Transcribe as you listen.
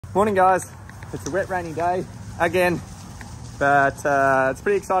Morning guys, it's a wet rainy day again, but it's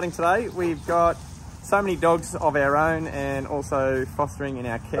pretty exciting today. We've got so many dogs of our own and also fostering in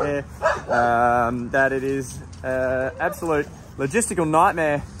our care that it is an absolute logistical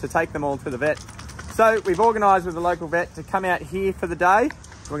nightmare to take them all to the vet. So we've organised with the local vet to come out here for the day.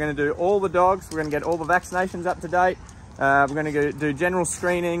 We're going to do all the dogs, we're going to get all the vaccinations up to date. We're going to do general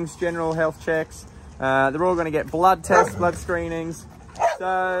screenings, general health checks. They're all going to get blood tests, blood screenings.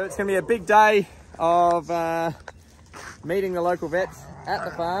 So it's going to be a big day of meeting the local vets at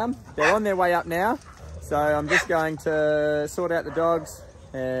the farm. They're on their way up now. So I'm just going to sort out the dogs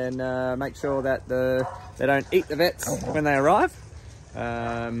and make sure that they don't eat the vets when they arrive.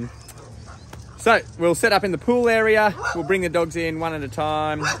 So we'll set up in the pool area. We'll bring the dogs in one at a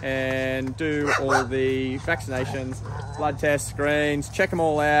time and do all the vaccinations, blood tests, screens, check them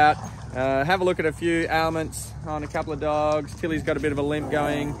all out. Have a look at a few ailments on a couple of dogs. Tilly's got a bit of a limp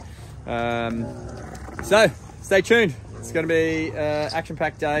going. So stay tuned. It's going to be an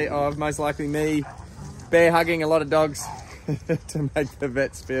action-packed day of most likely me bear hugging a lot of dogs to make the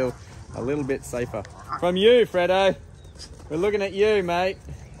vets feel a little bit safer. From you, Fredo. We're looking at you, mate.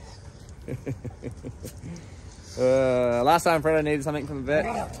 Last time Fredo needed something from the vet,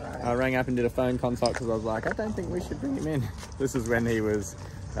 I rang up and did a phone consult because I was like, I don't think we should bring him in. This is when he was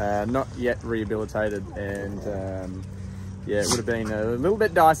not yet rehabilitated, and yeah, it would have been a little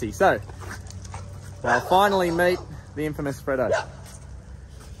bit dicey. So I'll finally meet the infamous Fredo.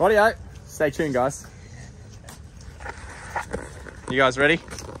 Rightio, stay tuned guys. You guys ready?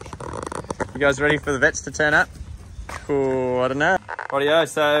 You guys ready for the vets to turn up? Cool, I don't know. Rightio,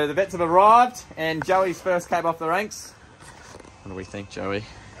 so the vets have arrived and Joey's first came off the ranks. What do we think, Joey?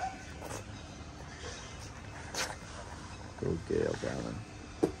 Good girl, darling.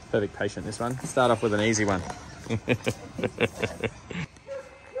 Perfect patient, this one. Start off with an easy one.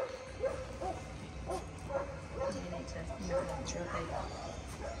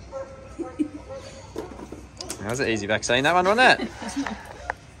 That was an easy vaccine, that one, wasn't it?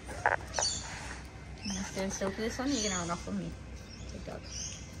 Stand still for this one, you're going to run off on me.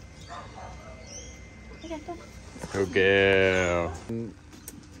 Good dog. Good girl.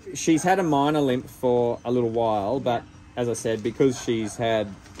 She's had a minor limp for a little while, but as I said, because she's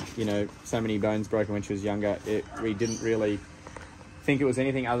had, you know, so many bones broken when she was younger, we didn't really think it was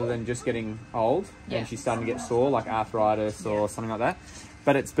anything other than just getting old. Yeah. And she's starting to get sore, like arthritis or something like that.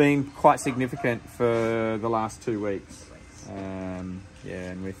 But it's been quite significant for the last 2 weeks. Yeah,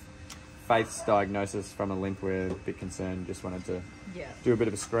 and with Faith's diagnosis from a limp, we're a bit concerned. Just wanted to do a bit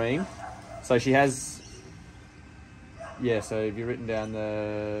of a screen. So she has, so have you written down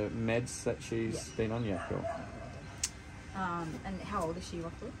the meds that she's been on? Yeah, cool. And how old is she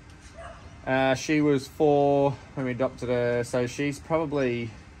roughly? She was 4 when we adopted her, so she should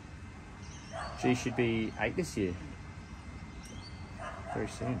be 8 this year. Very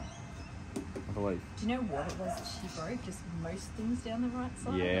soon, I believe. Do you know what it was that she broke? Just most things down the right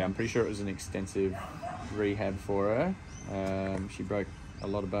side? Yeah, I'm pretty sure it was an extensive rehab for her. She broke a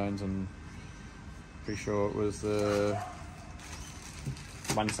lot of bones, and pretty sure it was the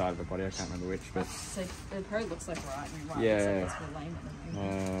one side of her body. I can't remember which, but so it probably looks like right. Yeah. Looks like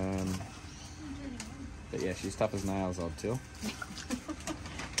it's but yeah, she's tough as nails, old Till.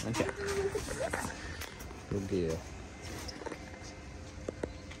 Okay. Good deal.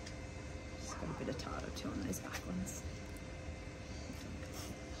 She's got a bit of tartar too on those back ones.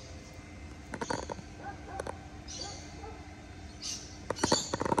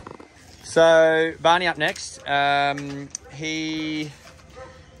 So Barney up next. He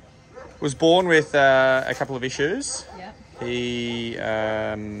was born with a couple of issues. Yep. He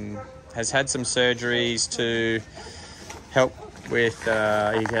has had some surgeries to help with,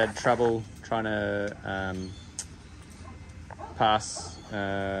 he had trouble trying to pass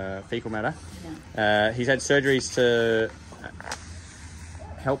fecal matter. Yeah. He's had surgeries to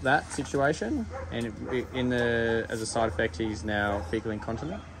help that situation, and as a side effect, he's now fecal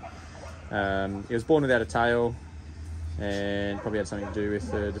incontinent. He was born without a tail and probably had something to do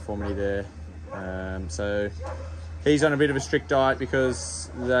with the deformity there. So he's on a bit of a strict diet because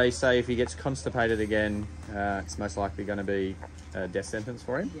they say if he gets constipated again, it's most likely going to be a death sentence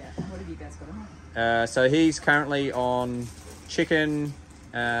for him. Yeah. What have you guys got on? So he's currently on chicken,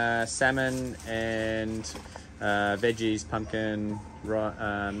 salmon and veggies, pumpkin,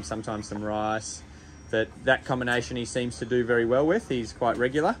 sometimes some rice. That combination he seems to do very well with. He's quite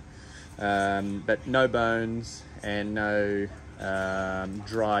regular. But no bones and no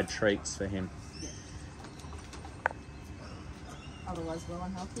dried treats for him. Yeah. Otherwise well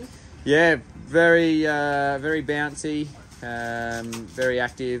and healthy? Yeah, very bouncy. very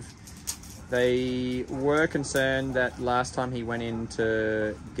active. They were concerned that last time he went in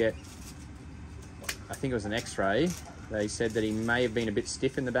to get, I think it was an x-ray, they said that he may have been a bit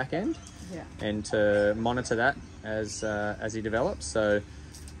stiff in the back end. Yeah. And to monitor that as he develops. So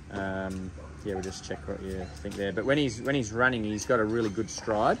yeah, we'll just check what you think there. But when he's running, he's got a really good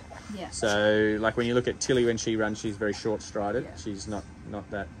stride. Yeah. So like when you look at Tilly when she runs, she's very short strided. Yeah. She's not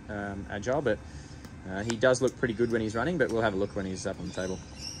that agile, but he does look pretty good when he's running. But we'll have a look when he's up on the table.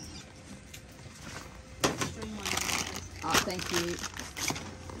 Oh, thank you.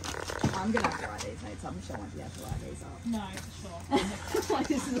 I'm going to have to write these notes. I'm sure I won't be able to write these up. No, for sure. Like,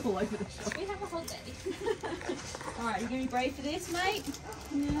 this is all over the shop. We have a whole day. Alright, you going to be brave for this, mate?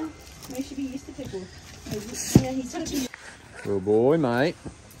 Yeah. We should be used to people. Yeah, he's going to be... Good boy, mate.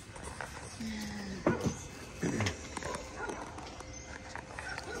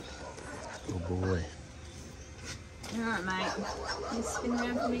 Good boy. Alright, mate. You spin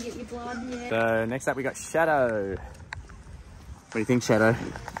around for me to get your blood, yeah. So next up we got Shadow. What do you think, Shadow?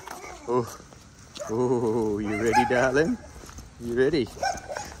 Oh, oh, you ready, darling? You ready?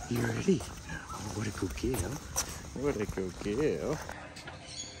 You ready? Oh, what a good girl. What a good girl.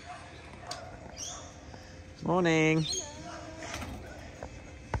 Morning.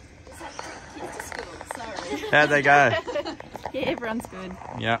 How'd they go? Yeah, everyone's good.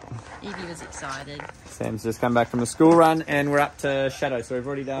 Yeah. Evie was excited. Sam's just come back from the school run and we're up to Shadow. So we've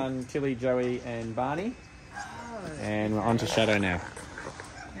already done Tilly, Joey and Barney. And we're on to Shadow now.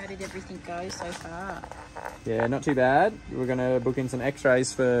 How did everything go so far? Yeah, not too bad. We're going to book in some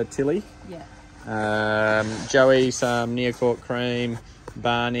x-rays for Tilly. Yeah. Joey, some Neocork cream.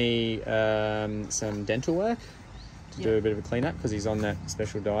 Barney, some dental work to do a bit of a clean-up because he's on that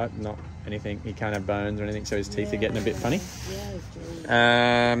special diet. Not anything, he can't have bones or anything, so his teeth are getting a bit funny.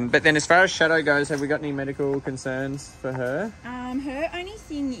 Yeah, but then as far as Shadow goes, have we got any medical concerns for her? her only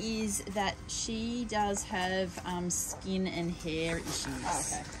thing is that she does have skin and hair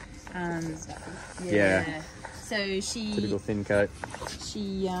issues. Oh, okay. Yeah. So she Typical thin coat.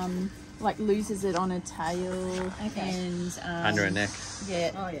 She like loses it on her tail and Under her neck.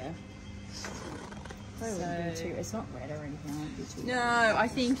 Yeah. Oh, yeah. So, It's not red or anything. I won't be too no, I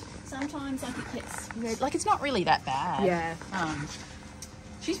think sometimes like it gets red. Like it's not really that bad. Yeah.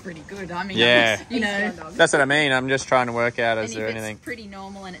 She's pretty good. I mean, Yeah. you know, That's what I mean. I'm just trying to work out, is and there if anything? it's pretty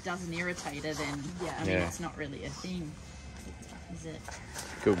normal and it doesn't irritate her, then I mean, it's not really a thing, is it?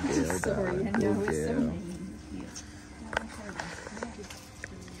 Good girl, Sorry, I know it's so mean.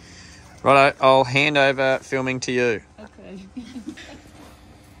 Righto, I'll hand over filming to you. Okay.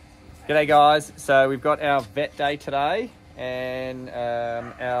 G'day guys, so we've got our vet day today and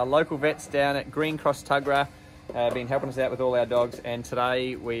our local vets down at Greencross Tuggerah have been helping us out with all our dogs, and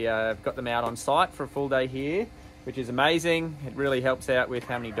today we got them out on site for a full day here, which is amazing. It really helps out with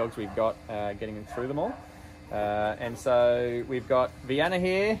how many dogs we've got, getting them through them all. And so we've got Vienna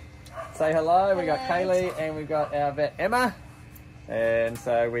here, say hello. We've got Kaylee and we've got our vet Emma. And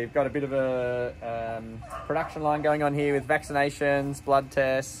so we've got a bit of a production line going on here with vaccinations, blood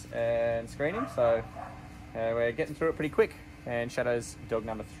tests and screening. So we're getting through it pretty quick. And Shadow's dog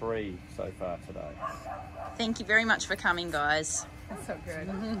number 3 so far today. Thank you very much for coming, guys. That's so good.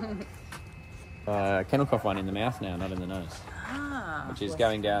 Kennel cough one in the mouth now, not in the nose. Ah, which is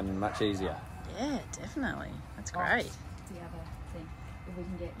going down much easier. yeah, definitely. That's great. The other thing, if we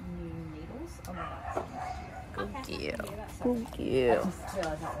can get new needles on the vaccine. Good girl. Good girl.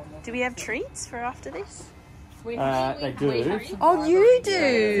 Do we have treats for after this? They do. Oh, you do?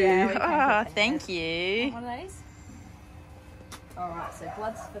 Yeah, we can Oh, thank you. One of these? Alright, so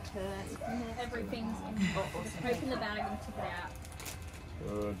blood's for her. Everything's in. Open the bag and tip it out.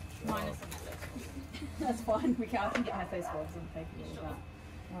 Good. Minus the method. That's fine. We can't get my face swabs on paper. But,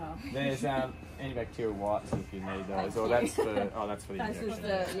 wow. There's antibacterial wipes if you need those, or that's for the That's injection. just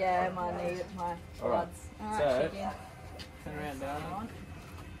my All right. bloods. So, Alright, chicken. turn around, darling.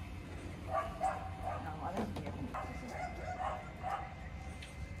 No, I don't think you can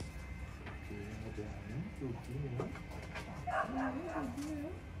do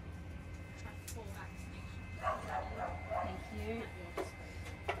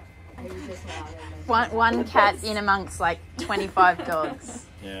One cat in amongst like 25 dogs.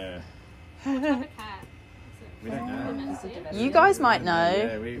 Yeah. a cat. We don't know. You guys might know.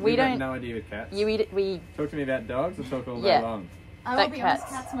 Yeah, we don't. have no idea with cats. We Talk to me about dogs. We'll talk all day Yeah. long. I will be honest,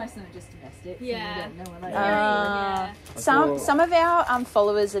 cats, most of them are just domestic. Yeah. So you don't know what they are. Some of our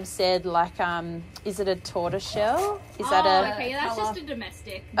followers have said, like, is it a tortoiseshell? Is that a... Okay, that's just a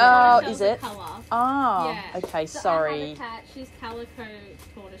domestic. Oh, is it? Colour. Oh, Yeah. okay, So sorry. I have a cat, she's calico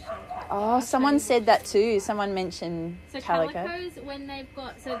tortoiseshell cat. Oh, someone said that too. Someone mentioned So calico. calicos, when they've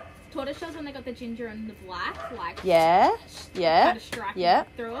got... So tortoiseshells, when they've got the ginger and the black, like... Yeah, Kind of striking yeah.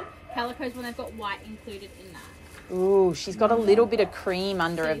 through them. Calicos, when they've got white included in that. Ooh, she's got a little bit of cream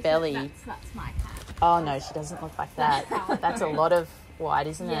under her See, belly. That's my cat. Oh, no, she doesn't look like that. That's a lot of white,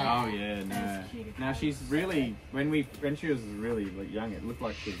 isn't it? Oh yeah, no. Now she's really when she was really young, it looked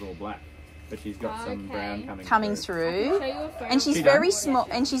like she was all black, but she's got some brown coming through. Show you a photo. And she's She very done? small.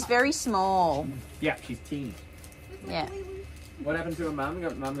 And she's very small. Yeah, she's teeny. Yeah. What happened to her mum?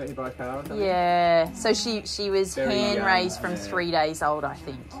 Mum got hit by a car or something? Yeah. So she was Very hand young, raised from yeah. 3 days old, I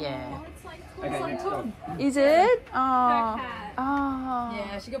think. Yeah. Oh, it's like Okay, next one. Is it? her Oh. cat. Oh.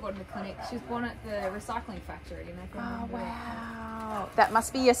 Yeah, she got born in the clinic. She was born at the recycling factory. And Oh, wow. That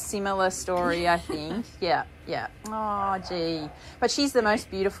must be a similar story, I think. Yeah, yeah. Oh, gee. But she's the most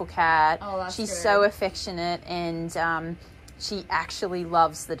beautiful cat. Oh, that's She's good. so affectionate, and she actually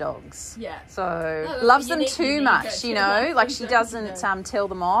loves the dogs. Yeah. So that's loves what them you too need much, her you to know? love Like them, she don't you doesn't tell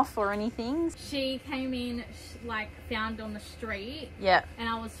them off or anything. She came in, like, found on the street, Yeah. and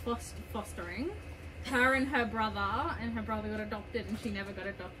I was fostering her and her brother got adopted, and she never got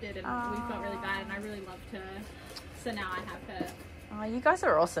adopted, and we felt really bad, and I really loved her, so now I have her. Oh, you guys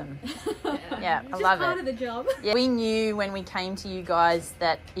are awesome. Yeah, I Just love part it. of the job. Yeah. We knew when we came to you guys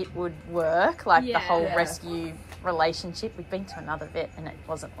that it would work, like the whole Yeah. rescue relationship. We've been to another vet and it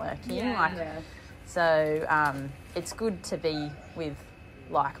wasn't working. Yeah. Like, Yeah. so it's good to be with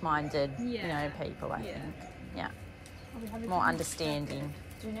like-minded, Yeah. people, I Yeah. think. Yeah, more understanding.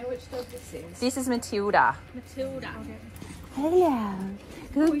 Do you know which dog this is? This is Matilda. Matilda. Hello.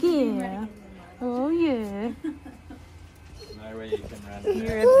 Good girl. Oh, yeah. No way you can run.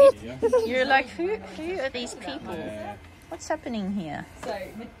 You're like, who are these people? Yeah. What's happening here? So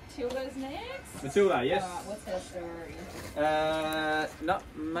Matilda's next. Matilda, yes. Alright, what's her story? Not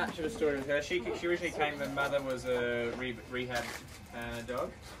much of a story with her. She originally came. Her mother was a rehab dog,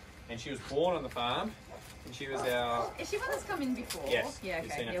 and she was born on the farm. And she was our. Is she one that's come in before? Yes, Yeah,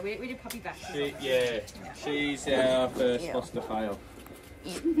 we've okay. seen her. Yeah, we did puppy vaccines. She's our first foster fail.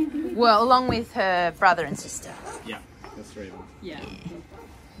 Well, along with her brother and sister. Yeah, there's 3 of them. Yeah.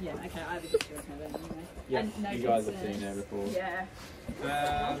 Yeah, okay, I have a picture of her then anyway. Yeah, And no you guys have concerns. seen her before. Yeah.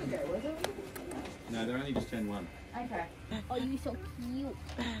 Um, Okay, was it? no, they're only just turned 1. Okay. Oh, you're so cute.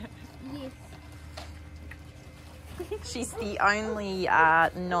 Yes. She's the only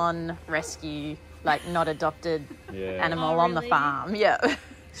non-rescue, like not adopted Yeah. animal Oh, on the really? farm. Yeah.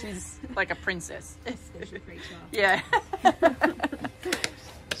 She's like a princess. Special creature. Yeah.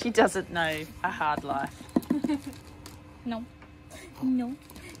 She doesn't know a hard life. No. No.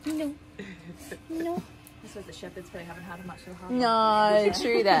 No. No. I suppose the shepherds probably haven't had much of a hard No,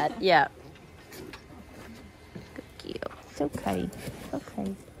 true that. Yeah. Good girl. It's okay. It's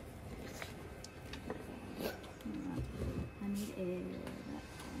okay. I need air.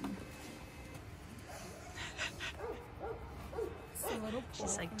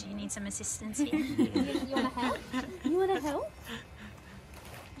 She's like, do you need some assistance here? You want to help? You want to help?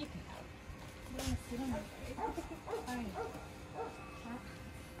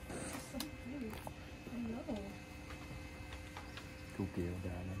 Good girl,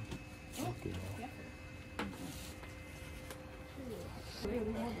 darling. Good girl.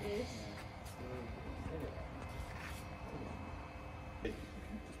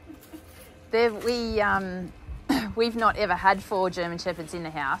 We've not ever had 4 German Shepherds in the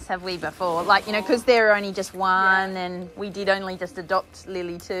house, have we, before? Like, you know, because they're only just one, and we did only just adopt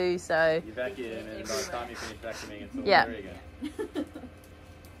Lily too, so... You vacuum, and by the time you finish vacuuming, it's all Yeah. there again. They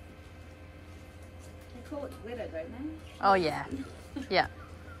call it glitter, don't they? Oh, yeah. Yeah.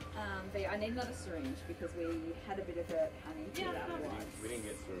 But yeah, I need another syringe because we had a bit of a panic with that one. We didn't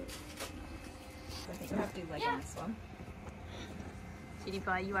get through it. I think we have to do leg on this one. Kitty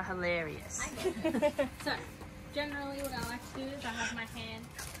Pie, you are hilarious. So, generally what I like to do is I have my hand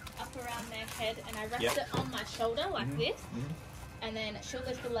up around their head and I rest Yep. it on my shoulder like this. And then she'll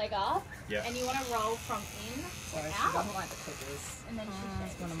lift the leg up. Yep. And you want to roll from in Sorry, to she out. doesn't like the clippers. And then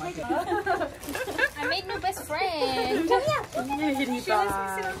That's she one of my shakes. I made new best friend. Come here. Kitty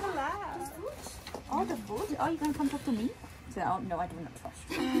Pie. the lap. Oh, the foot? Oh, you're going to come talk to me? So, oh, no, I do not trust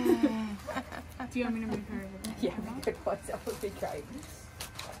you. Do you want me to move her over there? Yeah, good point. That would be great.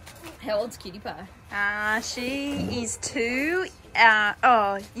 How old's Kitty Pie? She is 2.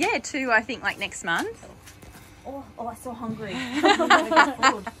 2, I think, like next month. Oh, I'm so hungry. I'm gonna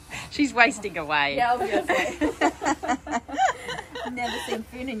get food. She's wasting away. Yeah, obviously. Never seen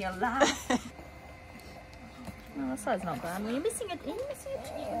food in your life. Oh, that side's not bad. Well, you're missing a tree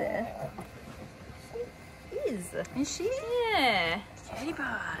there. Is she? Yeah. Cutie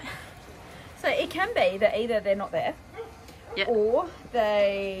pie. So it can be that either they're not there, or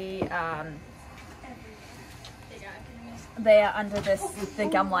they are under the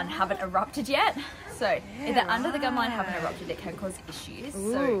gum line, haven't erupted yet. So if they're under the gum line, haven't erupted, it can cause issues.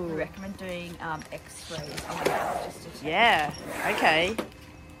 Ooh. So we recommend doing X-rays on the mouth just to check. Yeah. Okay.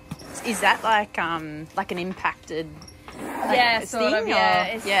 Is that like an impacted? Yeah, sort of.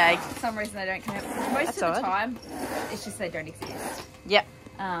 Yeah. Yeah. For some reason they don't come out. Most of the time, it's just they don't exist. Yep.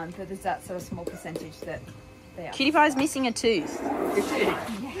 But there's that sort of small percentage that they are. Cutie pie's missing a tooth.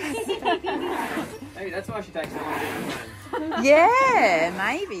 Maybe that's why she takes so long to get home. Yeah,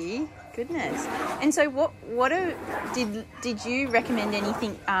 maybe. Goodness. And so did you recommend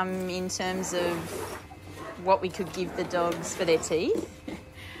anything in terms of what we could give the dogs for their teeth?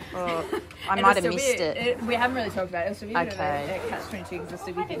 Or I might have missed it. We haven't really talked about it. It'll still be a Okay. catch-22 because there'll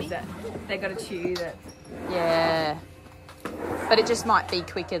still be things that they got to chew that. Yeah. But it just might be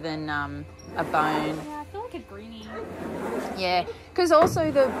quicker than a bone. Yeah, I feel like a greenie. Yeah, because also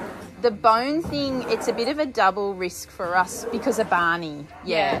the bone thing, it's a bit of a double risk for us because of Barney.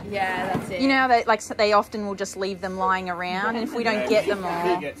 Yeah, that's it. You know how they often will just leave them lying around, and if we don't get them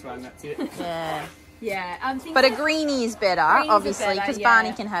all, He gets one, that's it. yeah. Yeah, But a greenie is better, obviously, because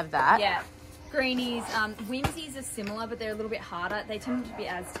Barney can have that. Yeah. Greenies, Whimsies are similar, but they're a little bit harder. They tend to be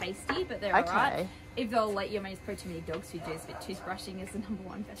as tasty, but they're alright. If they'll let you, I mean, it's probably too many dogs who do it, but toothbrushing is the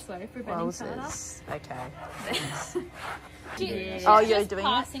 #1 best way for preventing tartar. Okay. She's Oh, you're just doing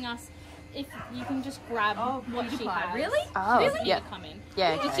passing us. If you can just grab what she has. Really? Oh, She doesn't yeah. need to come in.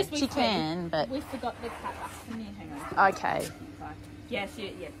 Yeah, It's okay. just we She forgot- can, but... We forgot the cat back. Hang on. Okay. Yes,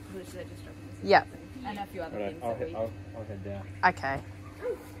 literally just dropping this. Yep. And a few other Right, things I'll that we... head down. Okay.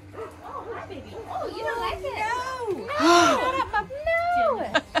 Oh, hi, baby. Oh, you don't like it? No! No!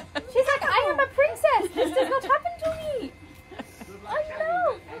 She's like, I am a princess. This does not happen to me.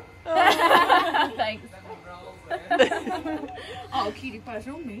 Oh, no. Thanks. Oh, cutie pie's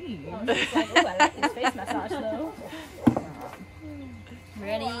so mean. She's like, oh, I like this face massage, though.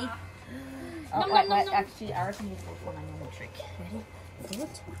 Ready? Oh, wait. Actually, I reckon you can do my normal trick. Ready? Do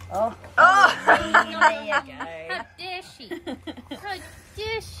it. Oh. There you go. How dare she? How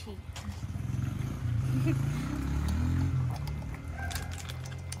dare she?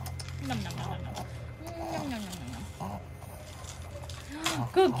 Nom, nom, nom, nom, nom. Nom, nom, nom, nom, nom.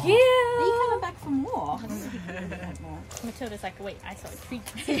 Good girl. Are you coming back for more? Matilda's like, wait, I saw a treat.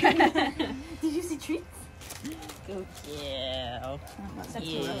 Did you see treats? Good girl. That's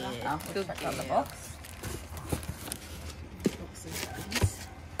Yeah. Good on the box.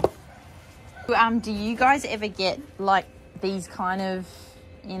 Do you guys ever get like these kind of,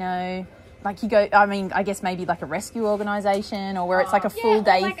 like you go, I mean, I guess maybe like a rescue organisation or where it's like a full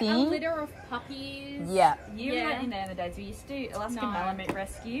day like thing? a litter of puppies. Yeah. You were in there in the days we used to do Alaskan Malamute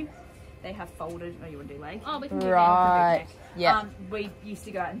Rescue. They have folded. Oh, you want to do leg? Oh, we can do Right. Yeah. We used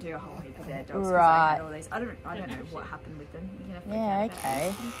to go out and do a whole heap of their dogs. 'Cause Right. They had all these. I don't know what happened with them. You're gonna Yeah, have to look okay.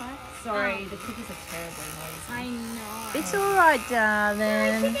 at that. Sorry, the cookies are terribly noisy. I know. It's all right,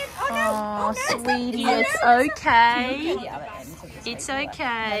 darling. Oh, sweetie, it's The okay. other end of the It's table.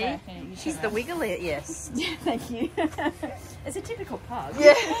 okay. No, you She's turn the around. wiggler, yes. Thank you. It's a typical pug.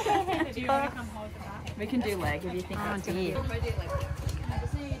 Yeah. Do you want to come hold the back? We can do leg if you think Oh, that's gonna dear. be.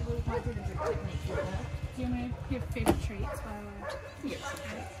 Do you want your favorite treats while we're...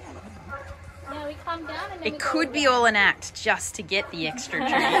 Yeah, we come down and then It could be all an act just to get the extra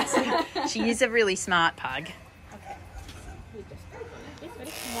treats. She is a really smart pug.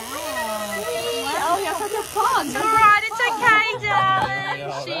 Oh, you're such a pug. It's all right, it's okay,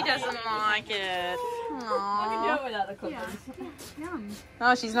 darling. She doesn't like it. I can do it without the cookies.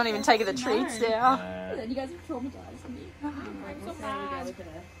 Oh, she's not even taking the treats now. You guys have traumatized me. so bad.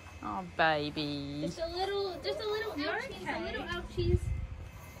 Oh, baby. Just a little ouchies,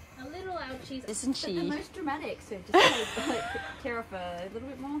 a little ouchies. Isn't The she? most dramatic, so just like care of her a little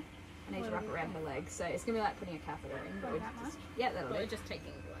bit more. I need to wrap around her legs, so it's gonna be like putting a catheter in. But that'll We're do. just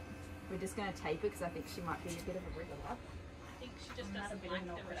taking blood. We're just gonna tape it because I think she might be a bit of a wriggler. I think she just doesn't like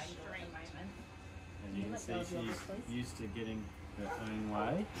the restraint. As you can see, she's used to getting her own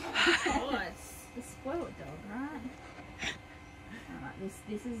way. Oh, it's the spoiled dog, right? Alright,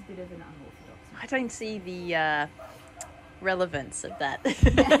 this is a bit of an unorthodox. I don't see the relevance of that.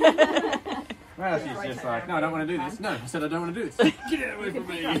 Well, she's just like, no, I don't want to do this. No, I said I don't want to do this. Get away from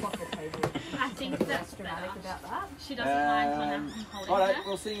me. I think that's dramatic about that. She doesn't mind when I'm holding Alright, her.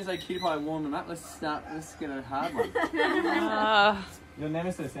 well, seeing as I cutie pie warm them up, let's get a hard one. Your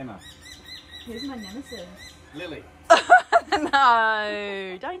nemesis, Emma. Who's my nemesis? Lily.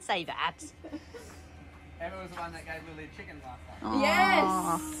 No, don't say that. Emma was the one that gave Lily chicken last time. Aw,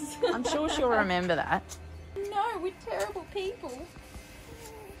 Yes! I'm sure she'll remember that. No, we're terrible people.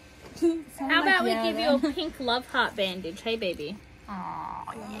 How about we give you a pink love heart bandage? Hey, baby. Oh,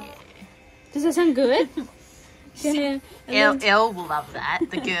 yeah. Does that sound good? Elle will love that,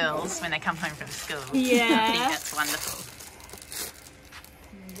 the girls, when they come home from school. Yeah. I think that's wonderful.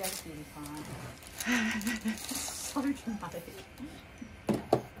 That's really fine. So dramatic.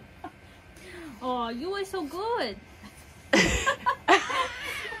 Oh, you are so good.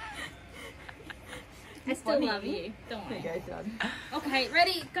 I still love you. Don't worry. There you go, Dad. Okay,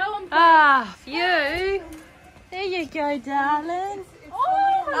 ready? Go on. Ah, you. There you go, darling.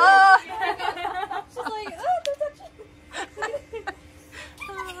 Oh! She's like,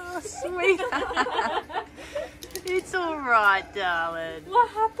 Oh, sweetheart. It's all right, darling. What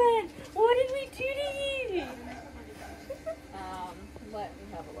happened? What did we do to you? let me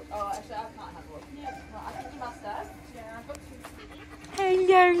have a look. Oh, actually, I can't have a look. Yeah. Well, I think you must have. Yeah, I've got two.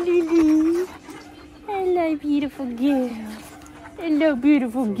 Hello, Lily. Hello, beautiful girl. Hello,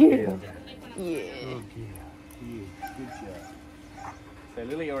 beautiful girl. Yeah. Good job. So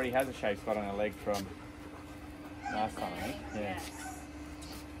Lily already has a shape spot on her leg from last time, I think. Yeah.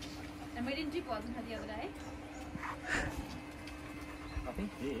 And we didn't do bloods on her the other day. I think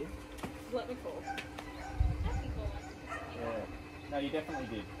you did. Let me call. Yeah. No, you definitely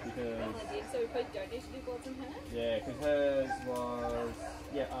did because. So we both don't need to do bloods on her? Yeah, because hers was.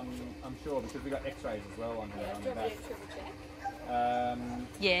 Yeah, I'm sure because we got X-rays as well on her. Yeah, on do the you want me back. to triple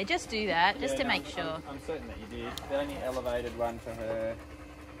check? Yeah, just do that, just to no, make sure. I'm certain that you did. The only elevated one for her.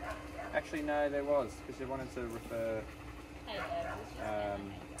 Actually, no, there was because they wanted to refer.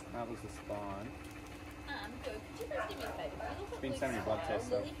 That was the spine. Good. Could you guys do me a favour? There's been so many blood tests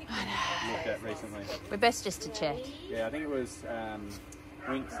I've looked at recently. We're best just to check. Yeah, I think it was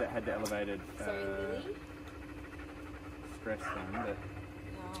Winks that had the elevated stress thing, but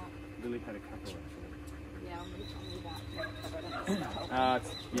Lily had a couple actually. Yeah, I'm going to tell you that.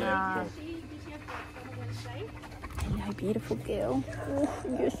 Yeah, sure. Did you have blood on Wednesday? Hello, beautiful girl. Oh,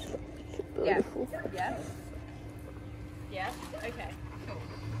 you're so beautiful. Yeah. Yeah? Okay.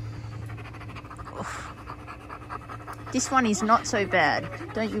 This one is not so bad.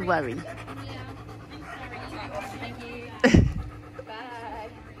 Don't you worry. Yeah. I'm sorry. Thank you. Bye.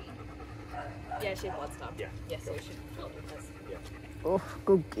 Yeah, she had blood stuff. Yeah. Yeah, so we should probably test. Oh,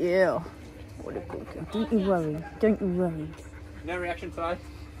 good girl. What a good girl. Don't you worry. Don't you worry. No reaction today.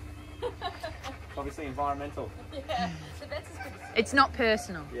 Obviously environmental. Yeah. The vet's is pretty sick. It's not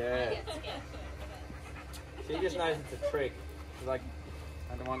personal. Yeah. She just knows it's a trick. She's like,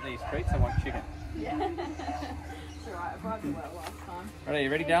 I don't want these treats, I want chicken. Yeah. It's alright, I bribed her well last time. Right, are you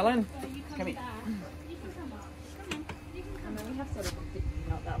ready, darling? Come here. You can come up. Come on. You can come And then we have sort of looked at you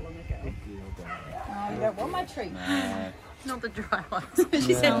not that long ago. Oh, you don't want my treat. Not the dry ones.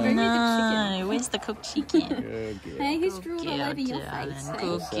 She said, bring me the No, where's the cooked chicken? Good girl. chicken. Hey, who's drooled all over your darling. face? Good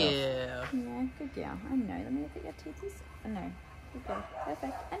girl. Yeah, good girl. I know. Let me look at your teeth. I know. Good girl.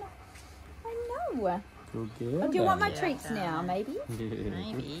 Perfect. I know. Good girl. Oh, do you want my treats now, maybe?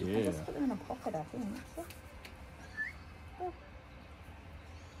 Maybe. I just put them in a pocket, I think.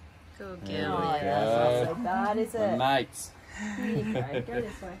 Good There girl. we Oh, go. yeah, that's not so bad, is My it? mates. Here you go. Go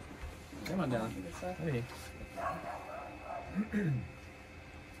this way. Come on, darling. This way. Over here.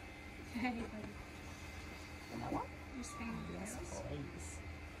 Just hang on to this.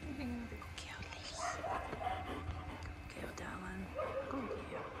 Good girl, darling. Good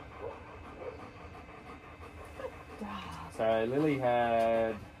girl. So Lily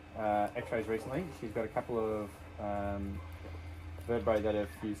had X-rays recently. She's got a couple of vertebrae that have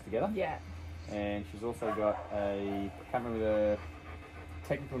fused together. Yeah. And she's also got I can't remember the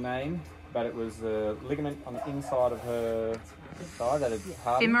technical name, but it was the ligament on the inside of her thigh that had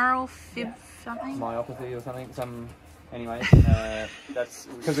hardened. Femoral fib something? Myopathy or something. Anyway, that's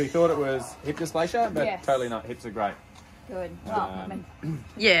because we thought it was hip dysplasia, but Yes. totally not. Hips are great. Good. Well, I mean,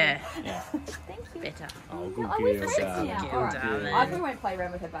 Yeah. Yeah. thank you. Better. Oh, good Oh, we're girl, friends darling. now. Good All right. darling. I probably won't play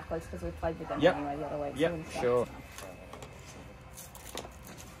around with her back legs because we've played with them Yep. anyway the other week. Yep, so we'll sure. start.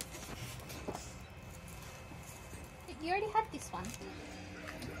 You already had this one.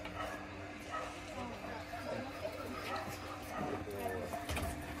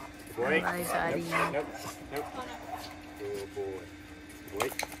 Boy. Hello, buddy. Nope. Good boy.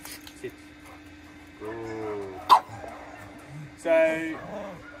 Wait. Sit. So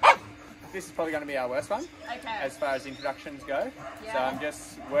this is probably going to be our worst one as far as introductions go. So I'm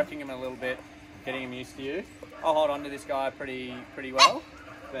just working him a little bit, getting him used to you. I'll hold on to this guy pretty well,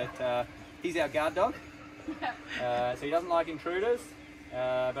 but he's our guard dog. So he doesn't like intruders,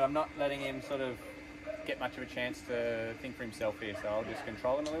 but I'm not letting him sort of get much of a chance to think for himself here, so I'll just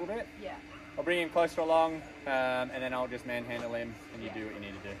control him a little bit. Yeah. I'll bring him closer along, and then I'll just manhandle him, and you do what you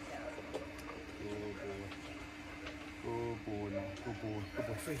need to do. Good boy, man. Good boy. Good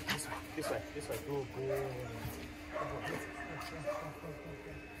boy. Free. This way. This way. This way. Good boy.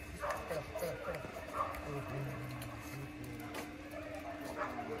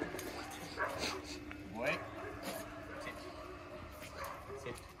 Wait. Sit.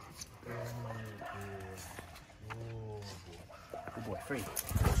 Sit. Good boy. Free.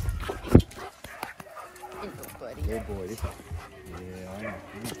 Good buddy. Good boy. This way. Yeah, I know.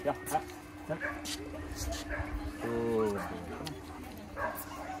 Yeah. Good boy.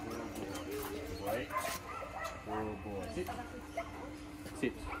 Wait. Good boy. Sit.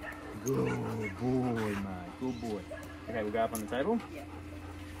 Sit. Good boy, mate. Good boy. Okay, we'll go up on the table. Yeah.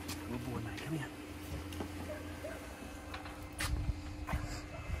 Good boy, mate. Come here.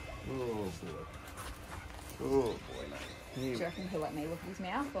 Good boy. Good boy, mate. Do you reckon he'll let me look at his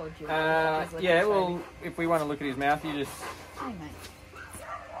mouth, or do you Yeah, well, if we want to look at his mouth, you just... Hey, mate.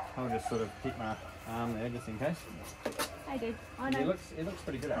 I'll just sort of hit my arm there, just in case. Hey, dude. I know. It looks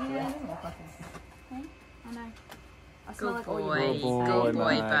pretty good, actually. Yeah, it doesn't look like him. Hey, I know. I smell Good like all boy. your Good boy, Good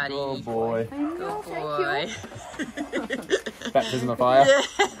boy, mate. buddy. Good boy. Good boy. Baptism of fire.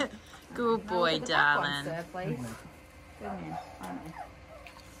 Good boy, darling. Sir, please. Good man. I know.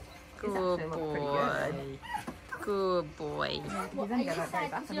 Good actually look pretty boy. Good boy. He's What only are you got that very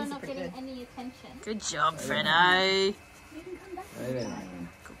sad back, because and you're this is not pretty getting good. any attention? Good job, Fredo. You can come back.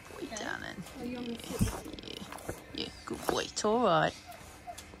 Good boy, darling. Or you want me to sit? Yeah, good boy. It's all right.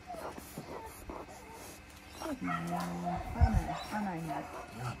 I know, Matt.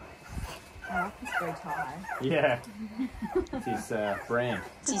 I like his bow tie. Yeah. It's his brand.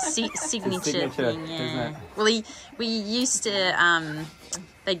 It's his signature signature, thing, yeah. isn't it? Well, we used to,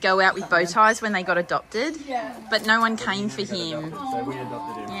 they'd go out with bow ties when they got adopted, Yeah. but no one came for him. So we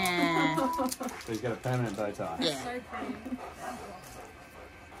adopted him. Yeah, So he's got a permanent bow tie. yeah. So pretty.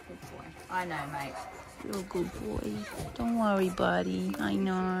 Good boy. I know, mate. You're a good boy. Don't worry, buddy. I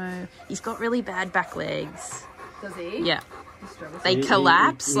know. He's got really bad back legs. Does he? Yeah. He struggles. They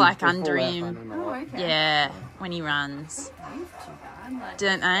collapse like under He'll fall out him. under him a Oh, lot. okay. Yeah, when he runs. He's too bad. Like,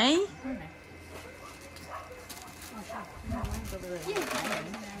 Don't they? I don't know.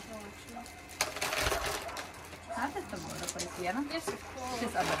 Can I put them all over, please, Deanna? Yes, of course.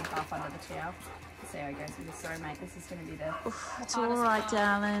 Just under the half under the towel. See how he goes with this. Sorry, mate. This is going to be the... It's all right,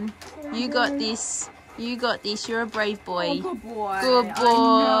 darling. You got this. You got this. You're a brave boy. Oh, good boy. Good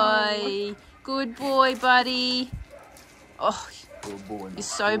I boy. Good boy, buddy. Oh, Good boy. you're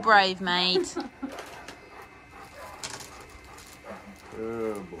so brave, mate.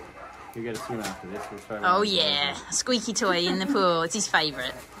 Good boy. You get a swim after this. We'll show Oh, you. yeah. A squeaky toy in the pool. It's his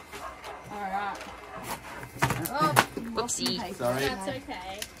favourite. Alright. Whoopsie. Sorry. That's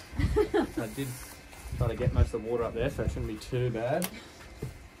okay. I did try to get most of the water up there, so it shouldn't be too bad.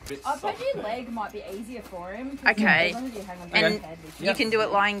 Bit I bet soft. your leg might be easier for him. 'cause, Okay. As long as you hang on to And his head, we you can do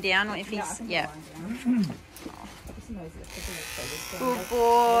it lying down if Yeah, I he's... can do Yeah. lying down. Just knows it. Good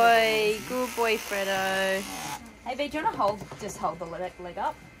boy. Good boy, Fredo. Hey, B, do you want to just hold the leg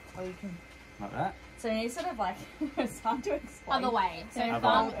up? Or you can... Like that. So you sort of like... it's hard to explain. Other way. So Other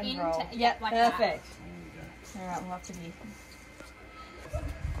thumb way. in, Roll. yeah, like that. Perfect. Alright, we'll have to be...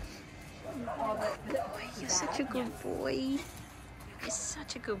 You're such a good boy. You're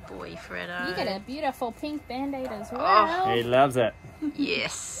such a good boy, Fredo. You get a beautiful pink band-aid as Oh. well. He loves it.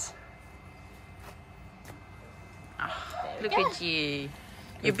 Yes. Oh, look go. at you.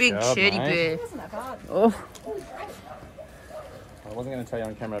 You're a Good big job, teddy mate. bear. It wasn't that bad. Oh. I wasn't going to tell you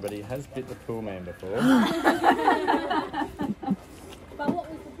on camera, but he has bit the pool man before. But what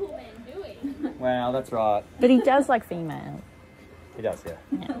was the pool man doing? Well, that's right. But he does like female. He does, yeah.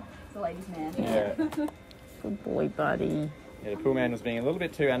 It's a ladies' man. Yeah. Good boy, buddy. Yeah, the pool man was being a little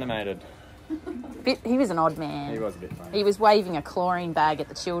bit too animated. He was an odd man. He was a bit funny. He was waving a chlorine bag at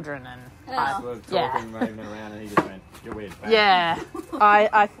the children and... Sort of Yeah. talking, moving around, and he just went, "You're weird." mate." Yeah.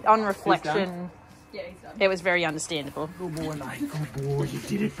 I on reflection, Yeah, he's done. it was very understandable. Good boy, mate. Good boy. You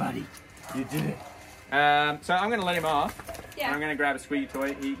did it, buddy. You did it. So I'm going to let him off. Yeah. I'm going to grab a squeaky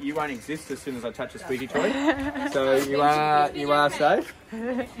toy. You won't exist as soon as I touch a squeaky toy. So you are safe.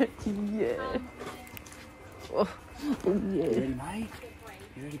 Yeah. Oh. You ready, mate?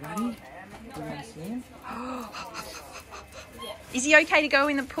 You ready, buddy? You ready to swim? Is he okay to go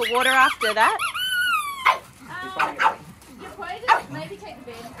in the water after that? You probably just maybe take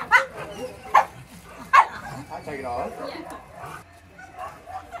the band. I take it off. Yeah.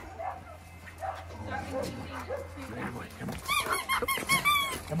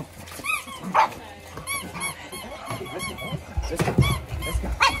 Let's go. Let's go.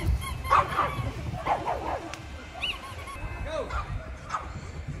 Go.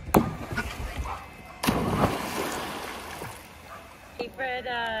 Hey,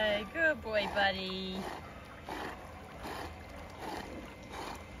 Fredo. Good boy, buddy.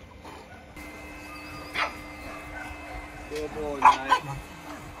 Good boy, mate.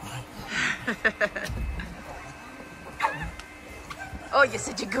 Oh, you're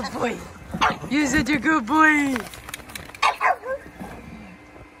such a good boy. You're such a good boy.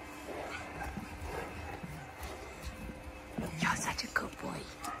 You're such a good boy.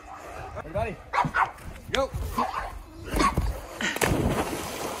 Everybody, go.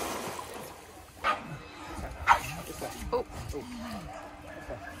 Oh.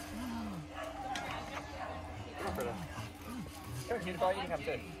 Come here, boy. You can come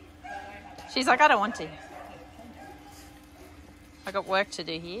too. She's like, I don't want to. I got work to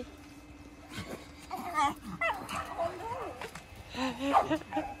do here.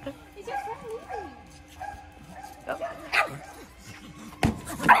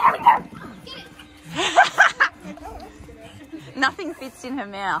 Nothing fits in her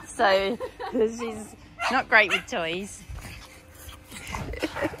mouth, so she's not great with toys.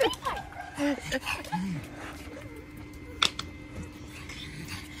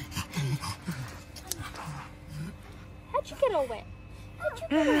 How'd you get all wet? How'd you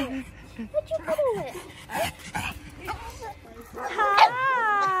get all wet? How'd you get all wet?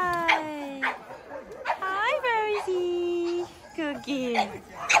 Hi! Hi, Rosie! Good girl.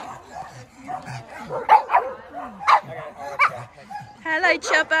 Hello,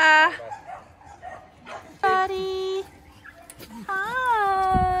 Chopper! Buddy!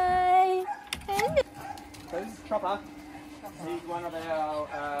 Hi! So this is Chopper. He's one of our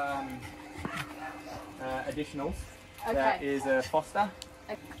additionals. Okay. That is a foster.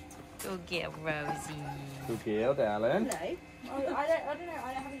 Good girl, Rosie. Good girl, darling. Hello. I don't know.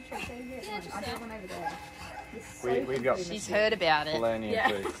 I don't have any tricks over here. I don't want over there. We've got She's heard about it. plenty Yeah.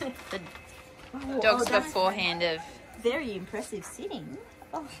 of treats. The dogs beforehand of... Very impressive sitting.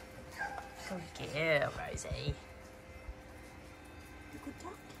 Good girl, Rosie. Good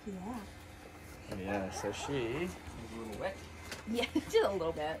duck. Yeah. Yeah, so she is a little wet. Yeah, just a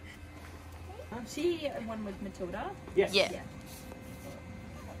little bit. She one with Matilda. Yes. Yeah. Yeah.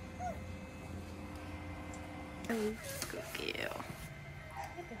 Good girl.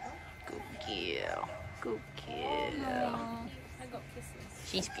 Good girl. Good girl. I got kisses.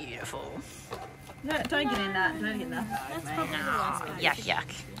 She's beautiful. No, don't get in that. Don't get in that. That's probably the last guy. Yuck, yuck.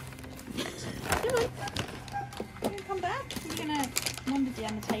 You're gonna come back. You're gonna wander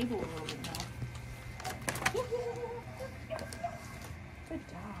down the table a little bit now. Good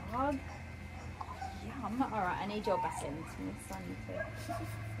dog. Yum. All right, I need your back end. So I need to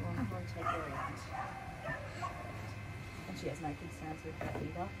rotate her around. And she has no concerns with that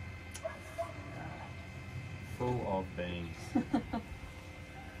either. Full of beans.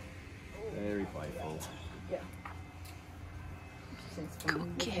 Very playful. Yeah.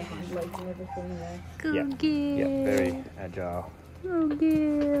 Good girl. And everything there. Good girl. Yeah, very agile. Good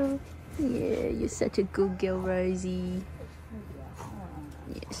girl. Yeah, you're such a good girl, Rosie.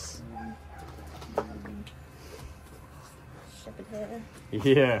 Yes. Shepherd hair.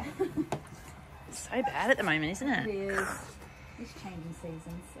 Yeah. So bad at the moment, isn't It it? is. It's changing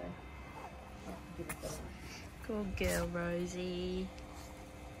seasons, so I have to give it that. Good girl, Rosie.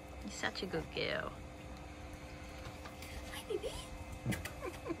 You're such a good girl. Hi, baby.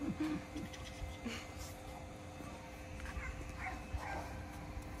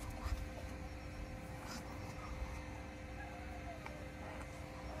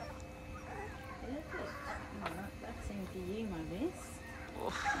 That's in for you, my miss.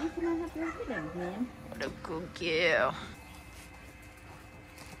 You can have your head in here. What a good girl.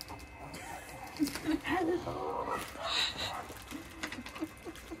 She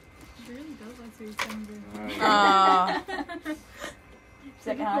really does like to eat something. Oh. She's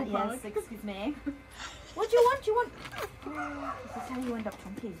like, oh, yes, excuse me. What do you want? Do you want? This is how you end up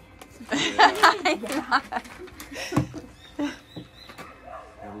chunky.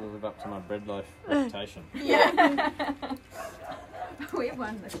 Gotta live up to my bread loaf reputation. Yeah. We have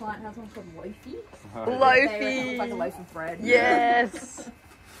one, the client has one called Loafy. Loafy. They look like a loaf of bread. Yes.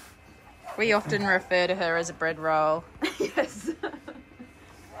 We often refer to her as a bread roll. Yes.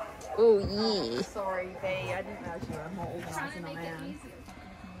 Oh, yeah. Sorry, B. I didn't realise you were more organised than I am.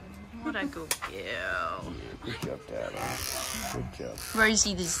 What a good girl. Good job, darling. Good job.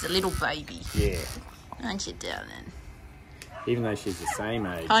 Rosie, this is a little baby. Yeah. Aren't you, darling? Even though she's the same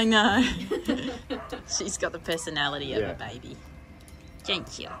age. I know. She's got the personality of Yeah. a baby.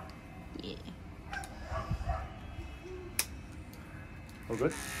 Thank you. Yeah. All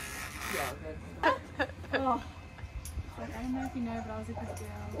good? Oh. Like, I don't know if you know, but I was a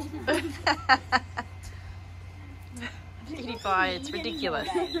good girl. Cutie pie, it's ridiculous.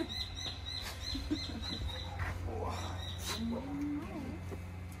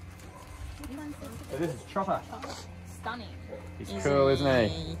 So this is Chopper. Stunning. He's cool, isn't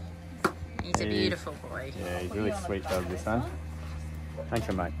he? He's a beautiful boy. Yeah, he's a really sweet dog, this one. Thank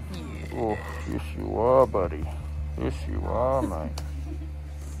you, mate. Yeah. Oh, yes you are, buddy. Yes you are, mate.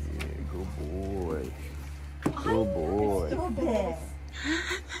 Yeah, good boy. Good boy. Stop it.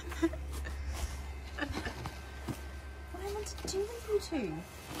 What I want to do with you two?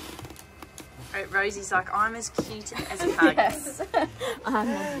 Right, Rosie's like, I'm as cute as a pug. Yes. I'm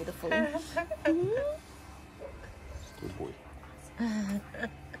not beautiful. Good boy. I'm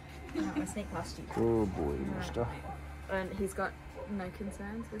not going to sneak past you. Good boy, mister. And he's got no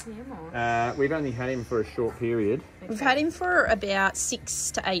concerns with him, or? We've only had him for a short period. We've had him for about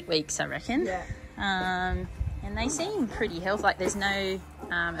 6 to 8 weeks, I reckon. Yeah. And they seem pretty healthy. Like, there's no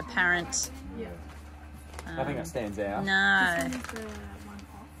apparent... Nothing that stands out. No. This one is the one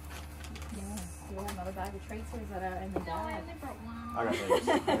off. Do you want another bag of treats, or is that our only No, I bag? only brought one. I got heaps.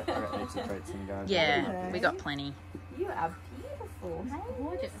 I got heaps of treats in the garden. Yeah, we got plenty. You are beautiful. Hey,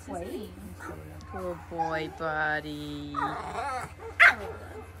 Gorgeous, isn't sweet. he? Poor boy, buddy.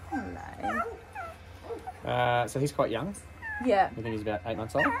 Hello. So he's quite young. Yeah. I think he's about 8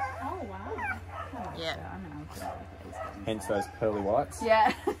 months old. Oh, wow. Yeah. I know. Hence those pearly whites.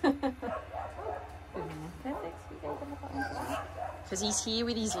 Yeah. Because he's here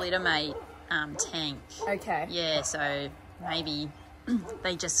with his litter mate, Tank. Okay. Yeah, so maybe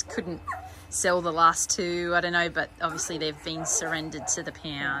they just couldn't sell the last 2. I don't know, but obviously they've been surrendered to the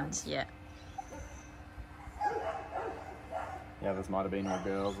pound. Yeah. The others might have been all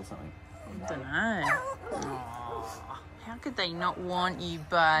girls or something. I don't know. Aw, how could they not want you,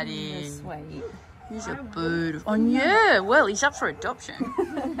 buddy? Sweet. He's a bird. Oh, yeah. Well, he's up for adoption.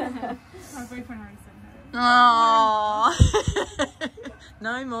 My boyfriend already said no. Oh,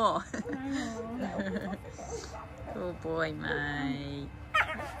 no more. No. Oh boy, mate.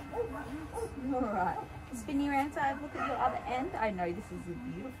 All right. Spin you around so I have a look at your other end. I know this is a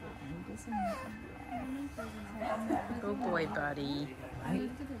beautiful end, isn't it? Oh boy, buddy.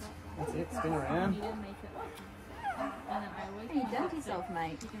 That's it, spin around. You didn't make it. And then I always Hey, you dumped yourself,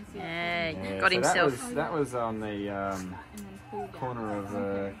 mate. You can see Yeah, Yeah, got so himself. That was on the and then pull down. corner of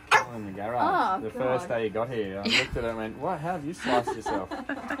in the garage. Oh, the God. first day he got here, I looked at it and went, "What? How have you sliced yourself?" It's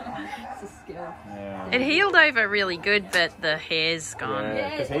a skill. Yeah. It healed over really good, but the hair's gone. Yeah,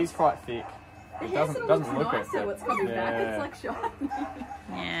 because he's quite thick. It doesn't look it. nicer what's coming back. It's Yeah. like shiny.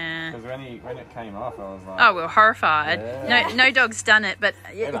 Yeah. Because when it came off, I was like, Oh, we're horrified. Yeah. No dog's done it, but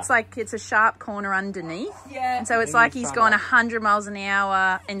Ever. it's like it's a sharp corner underneath. Yeah. And so it's Maybe like he's he's trying gone to- 100 miles an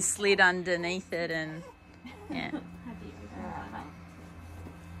hour and slid underneath it, and yeah.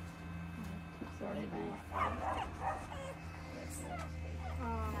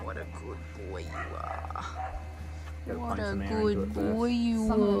 What a good boy you are. Gotta What punch a some air into good it first. boy you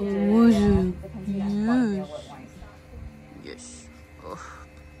Some of are. them do. Depends if you have quite a bit or it won't. Yes. Oh,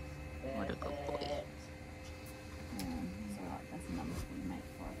 what a good boy. It's alright, that's a number for you, mate,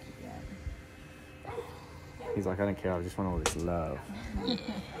 before I keep it. He's like, I don't care. I just want all this love.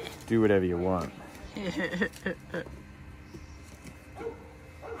 Do whatever you want.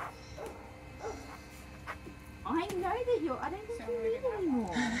 I know that you're. I don't think you need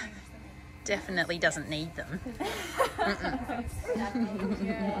anymore. Definitely doesn't need them.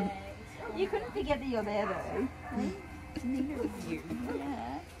 You couldn't forget that you're there though. Neither of you.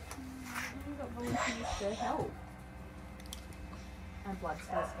 Yeah. You got volunteers to help. And blood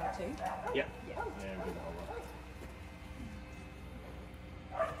cells go too. Yep. Yeah.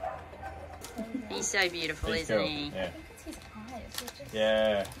 He's so beautiful, He's isn't cool. he? Yeah. It's his eyes. They're just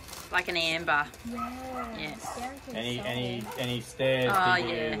Yeah. Like an amber. yeah. Scary to And he stares Oh,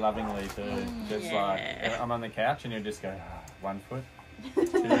 people yeah. lovingly too. Just Yeah. like I'm on the couch and he'll just go 1 foot, 2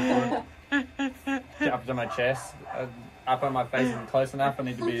 foot, up to my chest, up on my face isn't close enough. I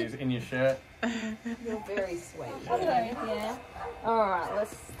need to be in your shirt. You're very sweet. Yeah. Alright,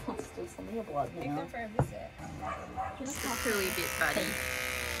 let's do some of your blood now. for a visit. Just a pooey bit, buddy.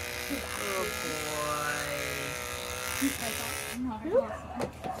 Oh boy.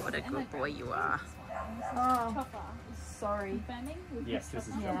 What a good boy you are. Oh, sorry. Confirming? Yes, this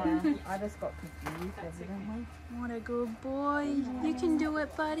is Yeah, I just got confused, evidently. What a good boy. You can do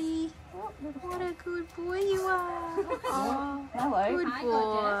it, buddy. What a good boy you are. Oh, Hello. good Hi,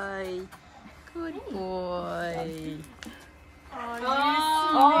 boy. Good boy.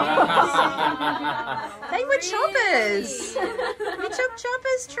 They were choppers. We took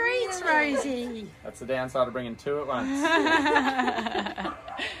choppers treats, Rosie. That's the downside of bringing two at once.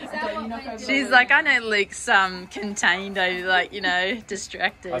 She's like, I know Luke's contained over, like, you know,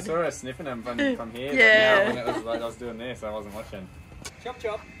 distracted. I saw her sniffing them from here. Yeah. But now when it was like I was doing this, I wasn't watching. Chop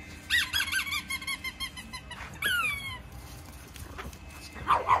chop.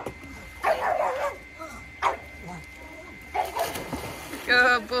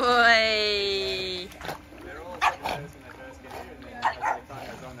 Good boy. They're all first when they first get here, and then as the time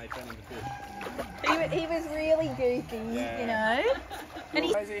goes on, they turn into fish. He was really goofy, you know.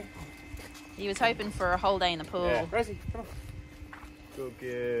 And Rosie. he was hoping for a whole day in the pool. Yeah, Rosie, come on. Good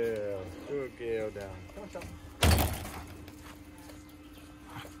girl. Good girl, down. Come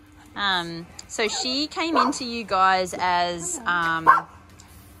on, chop. So she came into you guys as,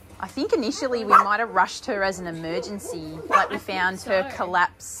 I think initially we might have rushed her as an emergency. Like we found her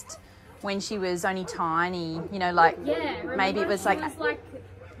collapsed when she was only tiny, you know, like maybe it was like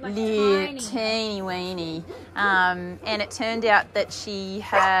teeny weeny. And it turned out that she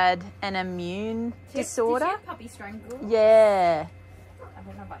had an immune disorder. Did she have puppy strangle? Yeah. I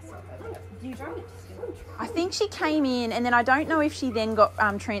don't know if I saw that. Do you drive it to school? I think she came in, and then I don't know if she then got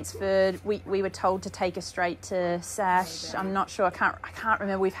transferred. We were told to take her straight to Sash. I'm not sure. I can't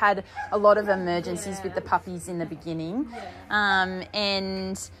remember. We've had a lot of emergencies with the puppies in the beginning,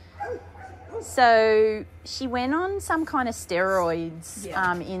 and so she went on some kind of steroids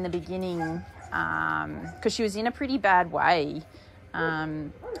in the beginning because she was in a pretty bad way.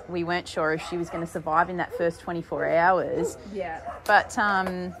 We weren't sure if she was going to survive in that first 24 hours. Yeah. But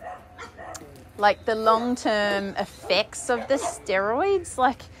like the long-term effects of the steroids,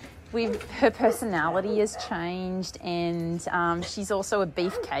 like her personality has changed, and she's also a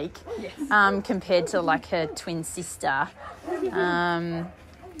beefcake compared to like her twin sister.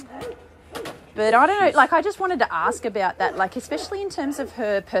 But I don't know, like I just wanted to ask about that, like especially in terms of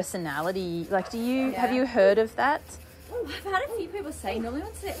her personality. Like, have you heard of that? I've had a few people say normally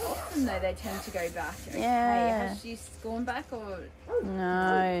once they're off them though they tend to go back. Okay. Yeah. Has she gone back or?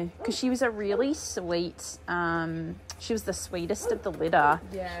 No, because she was a really sweet, she was the sweetest of the litter.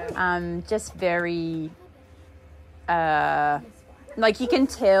 Yeah. Just very, like you can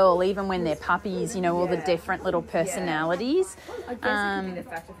tell even when they're puppies, you know, all the different little personalities. I guess it could be the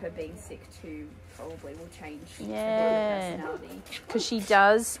fact of her being sick too probably will change Yeah. her personality. Because she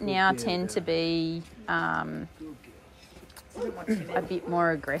does now tend to be a bit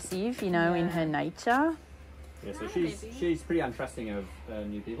more aggressive, you know, in her nature. Yeah, so she's pretty untrusting of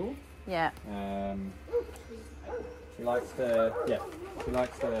new people. Yeah. She likes to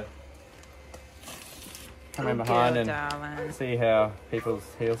come in behind and see how people's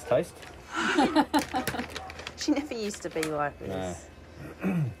heels taste. She never used to be like this.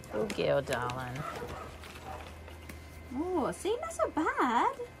 No. Good girl, darling. Oh, see, not so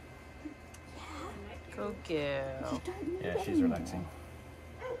bad. Good girl. Yeah, she's relaxing.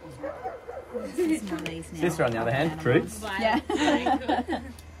 Mummy's now. Sister, on the other hand, Truths. Yeah.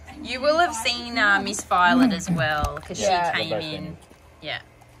 You will have seen Miss Violet as well, because she came Both in,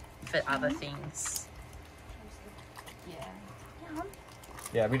 for other things.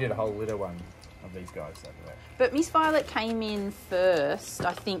 Yeah, we did a whole litter one of these guys over there. But Miss Violet came in first,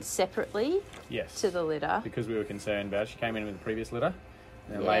 I think, separately Yes. to the litter. Because we were concerned about it. She came in with the previous litter,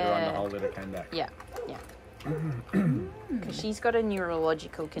 and then later on the whole litter came back. Yeah. Because she's got a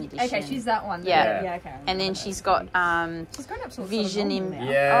neurological condition. Okay, she's that one. Yeah. Yeah, okay. And then she's got She's grown up to vision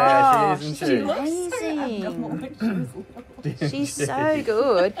Yeah, she is, she's isn't she? amazing. She's so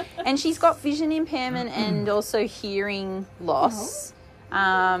good. And she's got vision impairment and also hearing loss.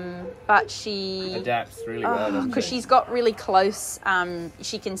 But she Adapts really well, doesn't because she? she's got really close,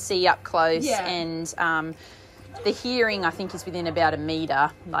 she can see up close, and the hearing I think is within about a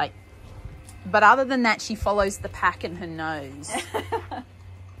metre, like, but other than that she follows the pack in her nose.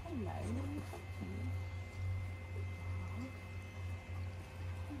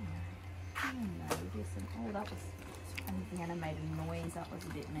 Oh, that was the animated noise. That was a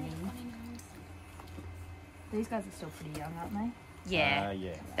bit mean. These guys are still pretty young, aren't they? Yeah.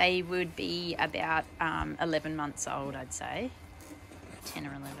 Yeah. They would be about 11 months old, I'd say. 10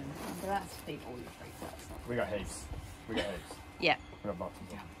 or 11. But that's to beat all your freaks out. So. We got heaps. We got heaps. Yeah. We got boxes.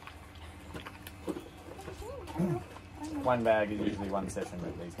 One bag is usually one session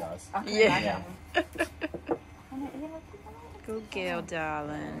with these guys. Yeah. Yeah. Good girl,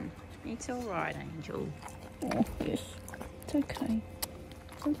 darling. It's all right, Angel. Oh, yes. It's okay.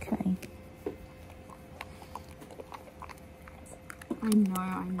 It's okay. I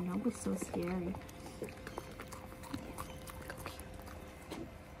know, it's so scary.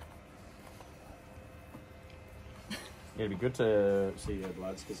 It'd be good to see her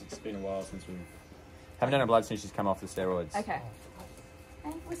bloods because it's been a while since we haven't done her blood since she's come off the steroids. Okay.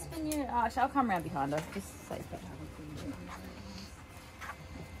 And we'll spin you. I'll come around behind her. Just safe.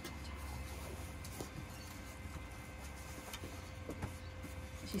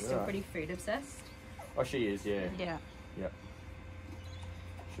 She's still Right. pretty food obsessed. Oh, she is, yeah. Yeah. Yep.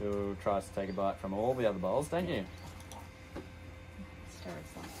 She'll try to take a bite from all the other bowls, don't you?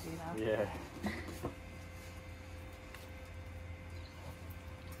 Steroids like to do that. Yeah.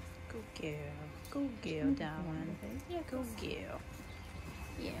 Good girl. Good girl, darling. Yeah, good girl.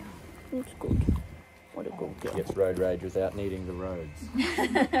 Yeah. It's good. What a good girl. Gets road rage without needing the roads.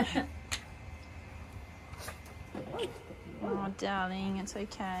 Oh, darling, it's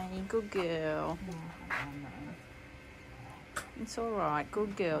okay. Good girl. It's all right.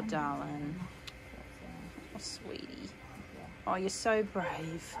 Good girl, darling. Oh, sweetie. Oh, you're so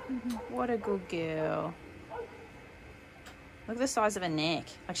brave. What a good girl. Look at the size of her neck.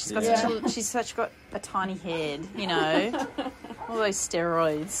 Like she's got got a tiny head, you know. All those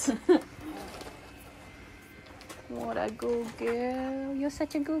steroids. What a good girl. You're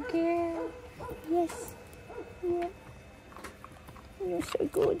such a good girl. Yes. Yeah. You're so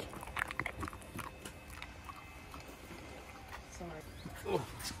good. Sorry. Oh,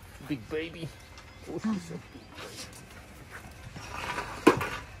 big baby. Oh, she's so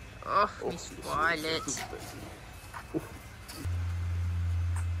Oh, Miss Violet.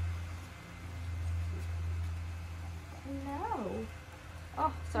 No.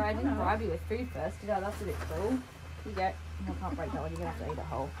 Oh, sorry, I didn't bribe you with food first, did I? That's a bit cruel. You go. No, I can't break that one. You're gonna have to eat it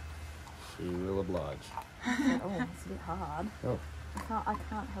whole. She will oblige. Oh, it's a bit hard. Oh. I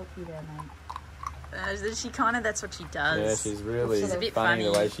can't help you there, mate. That's what she does. Yeah, she's really She's a bit funny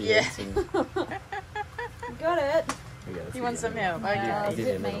the funny. way she Yeah. eats. And... You got it. You want some help? It Okay. was a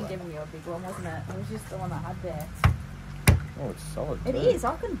bit mean giving you a big one, wasn't it? It was just the one I had there. Oh, it's solid. It too. is.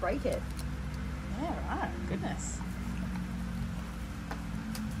 I couldn't break it. Yeah, right. Goodness.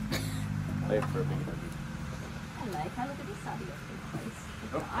 Leave for a big huggy. Hello, can I look at this side of your face?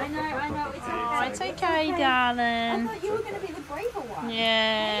 Oh, I know, it's okay. Oh, it's okay, darling. I thought you were going to be the braver one.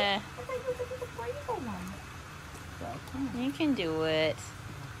 Yeah, I thought you were going to be the braver one. you can do it.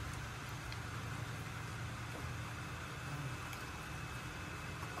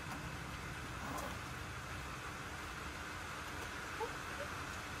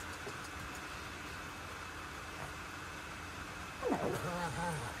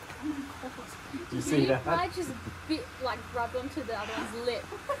 Do you see that? I just bit like rubbed onto the other one's lip,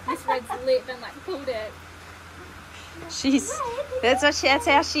 Miss Red's lip, and like pulled it. That's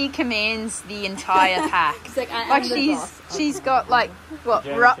how she commands the entire pack. It's like, Like she's got like what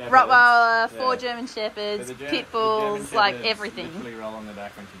German Shepherds. Rottweiler, 4 Yeah. German Shepherds, So the pit the bulls, German like Shepherds everything. literally roll on the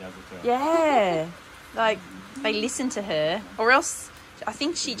back when she does it too. Yeah, like they listen to her, or else I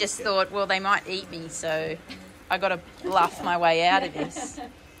think she just thought, well, they might eat me, so I got to bluff my way out of this.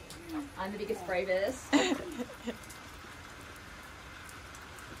 I'm the biggest, bravest.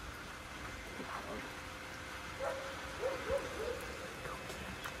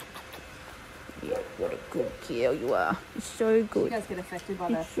 Yeah, what a good girl you are. You're so You good. guys get affected by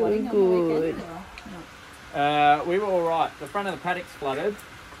the It's so flooding on the weekend? good. or- We were all right. The front of the paddock's flooded,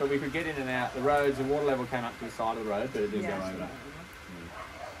 but we could get in and out. The roads, the water level came up to the side of the road, but it didn't go over.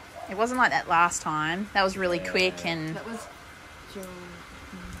 It wasn't like that last time. That was really quick and That was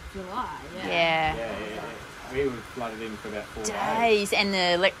July, yeah. yeah. Yeah. We were flooded in for about 4 days. Days, and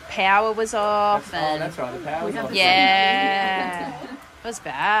the power was off, and That's right. The power was off. yeah, it was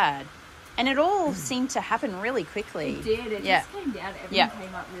bad, and it all seemed to happen really quickly. It did. It Yeah. just came down. Everything Yeah.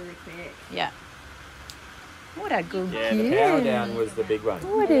 came up really quick. Yeah. What a good Yeah, the power down was the big one.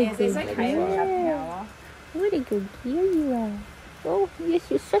 What a Yes, it's good okay. We have girl. power. What a good girl you are. Oh, yes,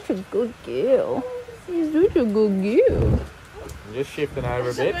 you're such a good girl. You're such a good girl. I'm just shifting over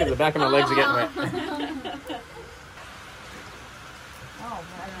a bit because the back of my legs are getting wet. Oh,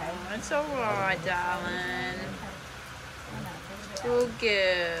 okay. It's all right, darling. Good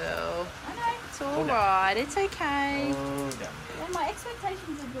girl. It's all right. It's okay. Oh, damn. Well, my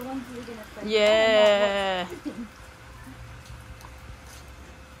expectations of the ones you're going to Yeah.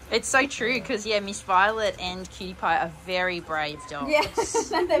 It's so true because Miss Violet and Cutie Pie are very brave dogs. Yeah,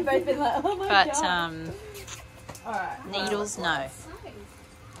 they've both been like, oh my But god. Alright. Needles, no.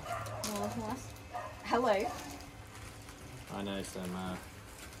 Hello. I know some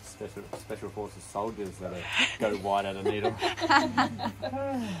special forces soldiers that go wide at a needle.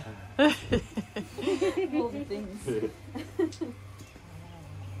 All the things.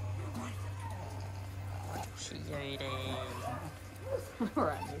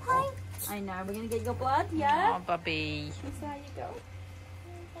 Alright. I know, we're gonna get your blood, yeah? Oh, Bubby. That's how you go.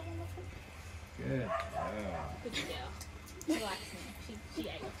 Good. Good girl. Relax me. She ate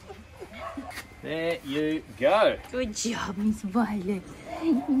it. There you go. Good job, Miss Violet.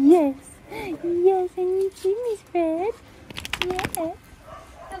 Yes. Yes, and you too, Miss Fred. Yeah.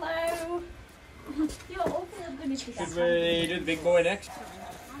 Hello. You're all good, Mr. Should we do the big boy next?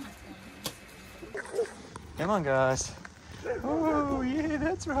 Come on, guys. Oh, yeah,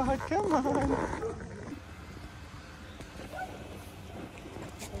 that's right. Come on.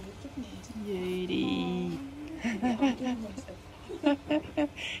 Beauty.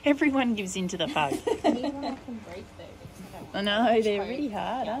 Everyone gives in to the pug. I know, they're really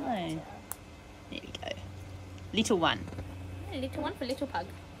hard, aren't they? There we go. Little one. Yeah, little one for little pug.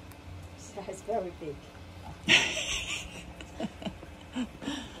 So it's very big.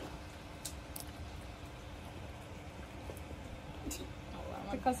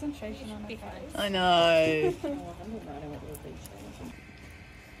 The concentration on her face. I know.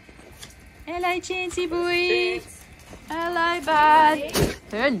 Hello, Chancy boy. Hello, bud.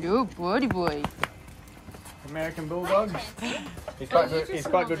 Hello, buddy boy. American Bulldog. He's quite good. He's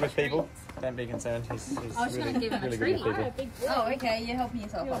quite good with people. Don't be concerned. He's I was really, going to give him really a good treat. with people. Big boy. Oh, okay, you're helping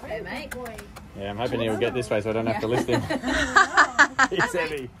yourself up there, mate. Yeah, I'm hoping he'll get this way so I don't have to lift him. He's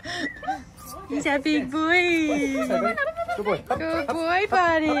heavy. He's a big boy. Good boy. Good boy,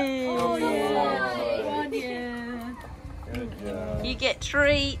 buddy. Oh, yeah. Good job. You get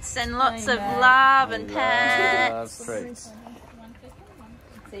treats and lots of love and pets. Loves treats.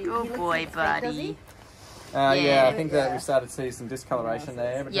 Good boy, buddy. Yeah, I think that we started to see some discoloration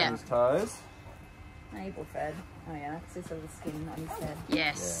there between his toes. Abel fed. Oh yeah, it's this little skin on his head.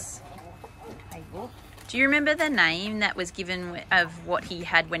 Yes. Abel. Do you remember the name that was given of what he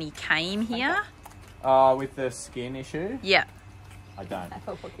had when he came here? With the skin issue? Yeah. I don't.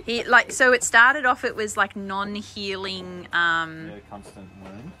 So it started off, it was like non-healing. Yeah, constant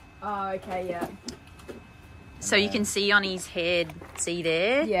wound. Oh, okay, yeah. So you can see on his head, see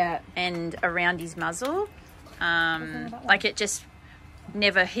there? Yeah. And around his muzzle. Like it just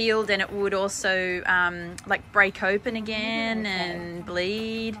never healed, and it would also like break open again and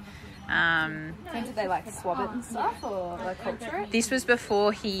bleed. Did they like swab it and stuff, or like culture it? This was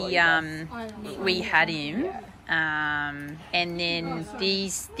before we had him. And then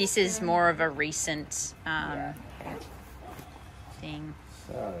this is more of a recent thing.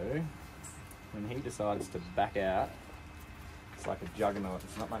 So, when he decides to back out, it's like a juggernaut.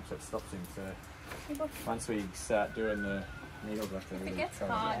 There's not much that stops him. So, once we start doing the needles, we have to really Gets try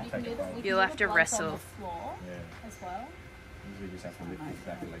hard. to You take can it do away. it. You'll have to wrestle. Yeah. As well. Usually just have to lift his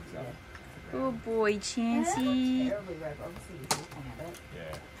back and legs up. Good boy, Chancey. Terribly red, obviously you can't have it.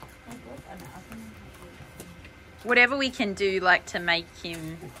 Yeah. Whatever we can do, like to make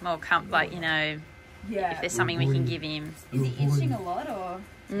him more like, Yeah. if there's something we can give him. Is he itching a lot, or?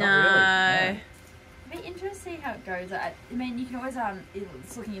 No. It'd be interesting to see how it goes. I mean, you can always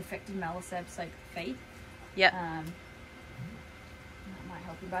it's looking affected Maliceps like feet. Yep. That might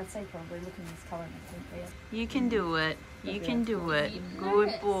help you, but I'd say probably looking at this colour and everything for you. You can do it. You can do it.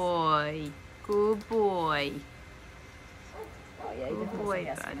 Good boy. Good boy. Oh yeah, you Good definitely boy, see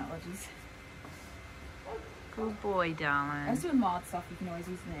bud. skin allergies. Good boy, darling. As with mild stuff, you can always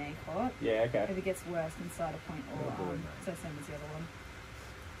use an air clot. Yeah, okay. If it gets worse, can start a point or Good boy, so same as the other one.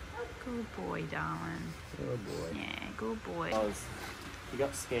 Good boy, darling. Good boy. Yeah, good boy. He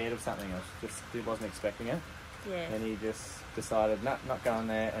got scared of something else. He wasn't expecting it. Yeah. And he just decided, not going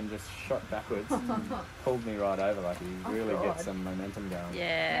there, and just shot backwards. And pulled me right over. Like, he really God. gets some momentum going.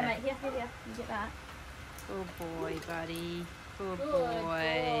 Yeah, Yeah. mate. Here. You get that. Good boy, buddy. Good Good boy.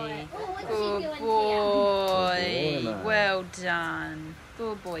 boy. Oh, what's she Good doing boy. Good boy, Well done.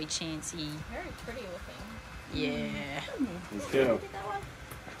 Good boy, Chancey. here? Very pretty looking. Yeah. He's good.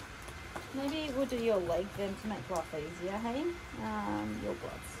 Maybe we'll do your leg then to make life easier, hey? Your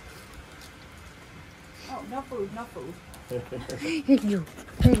bloods. Oh, no food, no food. Hello.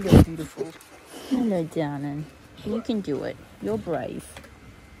 Hello, beautiful. Hello, darling. You can do it. You're brave.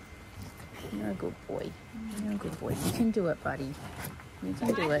 You're a good boy. You're a good boy. You can do it, buddy. You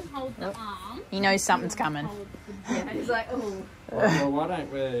can do it. Hold the arm. He knows something's coming. He's like, oh. Well, why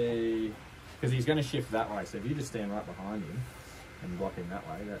don't we... Because he's going to shift that way, so if you just stand right behind him, and block him that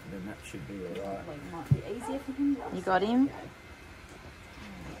way, then that should be alright. Like, might be easier for him. You got him?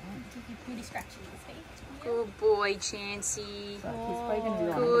 Pretty scratchy his feet. Good boy, Chancey. But he's probably going to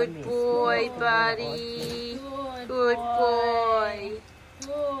be Good boy, buddy. Good boy.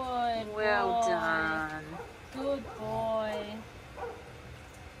 Good. Well boy. done. Good boy.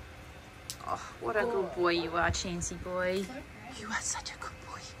 Oh, what a good boy you are, Chancey boy. You are such a good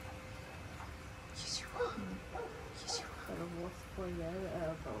boy. Yes, you are. Yes, you are.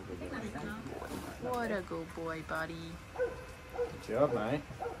 What a good boy, buddy. Good job, mate.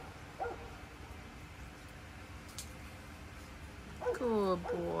 Good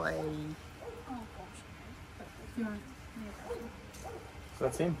boy. So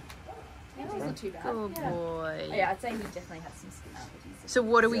that's him. Yeah, it wasn't too bad. Good boy. Yeah, I'd say he definitely had some skin allergies. So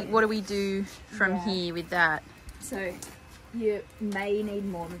what do we do from here with that? So you may need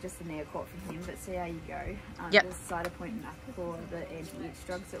more than just the Neocort for him, but see how you go. Yep. There's Cytopoint for the anti-itch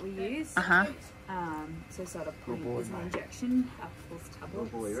drugs that we use. Uh-huh. So Cytopoint is an injection, Apple's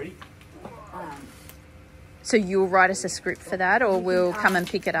tablet. Boy, ready? So you'll write us a script for that, or we'll come and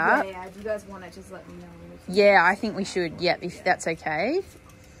pick it up? Yeah, if you guys want it, just let me know. Yeah, I think we should. Yep, if that's okay.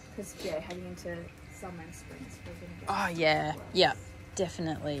 Because, yeah, heading into summer and spring, we're going to get Oh, yeah. Yeah,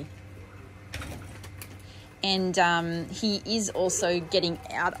 definitely. And he is also getting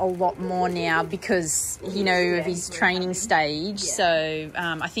out a lot more now because, you know, of his training stage. Yeah. So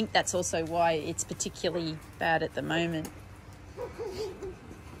I think that's also why it's particularly bad at the moment.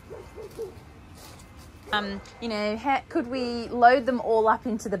 You know, could we load them all up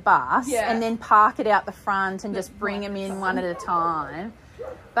into the bus and then park it out the front and just bring them in one at a time?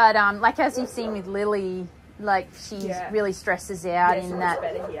 But like as you've seen with Lily, like she really stresses out in that,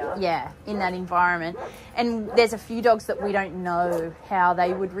 in that environment. And there's a few dogs that we don't know how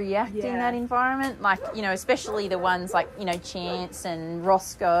they would react in that environment. Like, you know, especially the ones like, you know, Chance and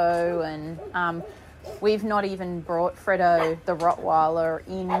Roscoe and we've not even brought Fredo the Rottweiler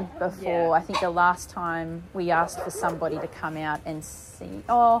in before. I think the last time we asked for somebody to come out and see,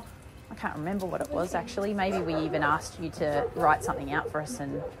 I can't remember what it was actually. Maybe we even asked you to write something out for us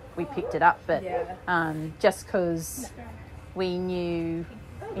and we picked it up. But just because we knew,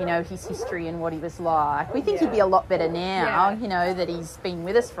 you know, his history and what he was like, we think he'd be a lot better now, you know, that he's been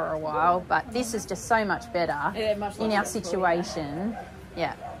with us for a while. But this is just so much better in our situation.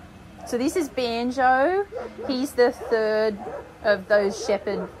 Yeah. So this is Banjo. He's the third of those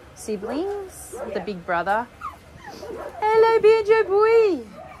shepherd siblings, the big brother. Hello, Banjo boy.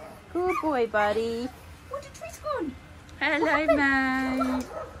 Good boy, buddy. What did trees gone? Hello, mate.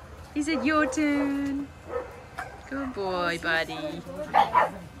 Is it your turn? Good boy, buddy.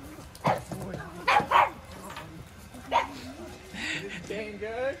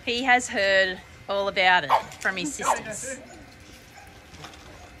 He has heard all about it from his sisters.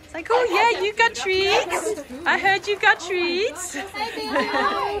 It's like, oh yeah, you got treats. I heard you got treats. That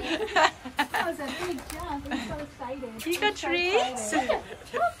was a big jump. I'm so excited. You got treats.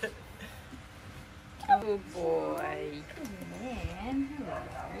 Good boy. Man,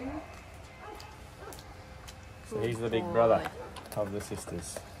 So he's the big brother of the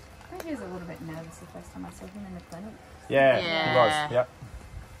sisters. I think he was a little bit nervous the first time I saw him in the clinic. Yeah, Yeah. he was. Yep.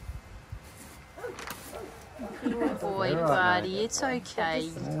 Good boy, buddy. It's okay.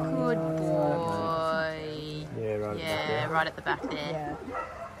 Good boy. Yeah, right. Yeah, right at the back there. Yeah.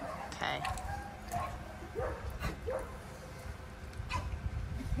 Okay.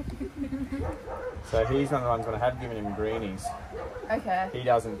 So he's one of the ones when I had given him greenies. Okay. He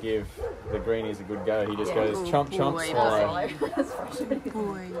doesn't give the greenies a good go. He just goes Good chomp chomp boy, swallow. That's frustrating.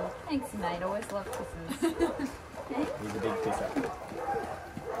 Boy. Thanks, mate. Always love kisses. He's a big pisser.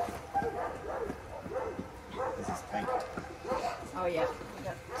 This is Tank. Oh, yeah.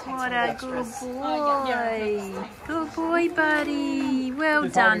 What a good boy. Good boy, buddy. Well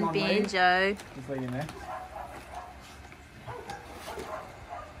Just hold him done, on lead. Banjo. Just leave him there.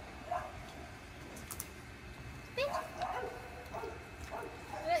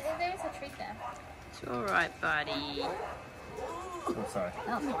 There's a treat there. It's all right, buddy. Oh, sorry.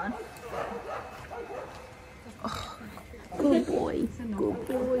 That was fun. Good boy. Good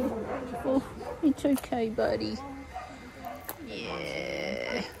boy. Oh, it's okay, buddy.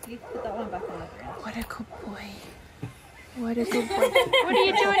 Yeah. You put that one back on the ground. What a good boy. What a good boy. What are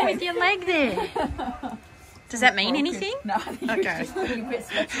you doing with your leg there? Does that mean anything? No, I think you're Okay. just being a bit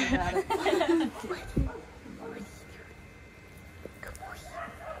special about it. Good boy,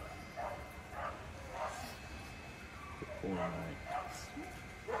 mate.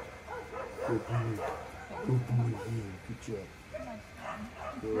 Good boy. Good boy. Yeah, good job.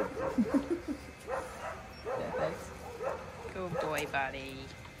 Good. Perfect. Good boy, buddy.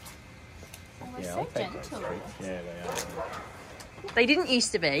 We're Yeah, so I'll take those gentle. treats. Yeah, they are. They didn't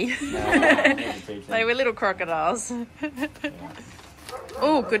used to be. They They were little crocodiles.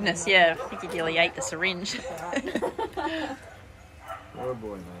 Oh, goodness, yeah. I think he nearly ate the syringe. Oh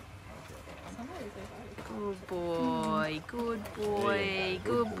boy, mate. Good boy, good boy,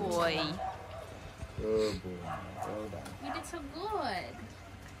 good boy. Oh boy. Well done. You did so good.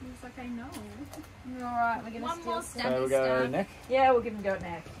 He's like, I know. Alright, we're gonna One more steal step. So we'll is go done. neck. Yeah, we'll give him a go at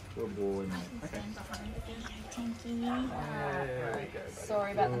neck. Good boy, mate. Okay. Stand behind again. There we go, buddy.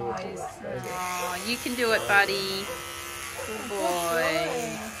 Sorry about the noise. Oh, you can do it, buddy. Good boy.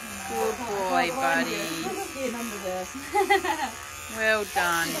 Good boy, buddy. Well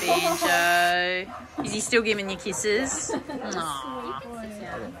done, Banjo. Is he still giving you kisses?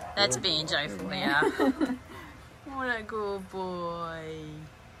 Aww. That's Banjo for you. What a good boy.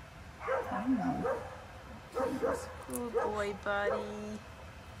 Good boy, buddy.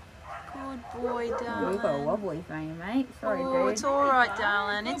 Good boy, You've got a darling. wobbly for you, mate. Sorry, Oh, dude. it's all right,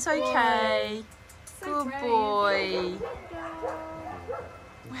 darling. It's okay. Good boy.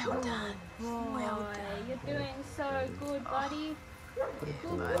 Well done. Well done. You're doing so good, buddy.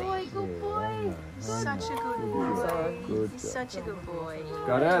 Buddy. Good boy. Such a good boy. Good He's job. such a good boy.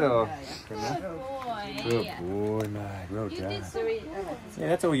 Got it or? Good boy. Good boy, mate. Well You done. did so good. Yeah,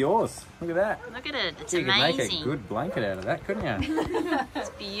 that's all yours. Look at that. Look at it. It's You could make a amazing. good blanket out of that, couldn't you? It's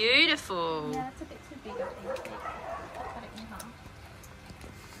beautiful. Yeah, it's a bit too big, I think. Cut it in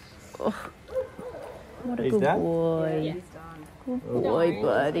half. What a He's good done? boy. Yeah. Good boy,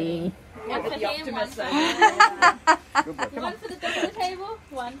 buddy. One for him, one for her. Good boy. One for the dog on the table,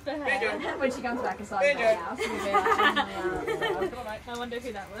 one for her. When she comes back inside the house, we'll be like, I wonder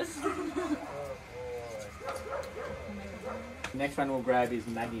who that was. Next one we'll grab is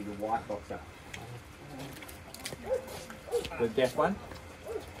Maggie, the white boxer. The deaf one?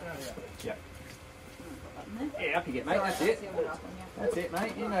 Yep. Yeah, up you get, mate. That's it. That's it,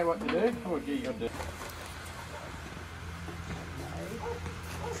 mate. You know what to do. What do you got to do?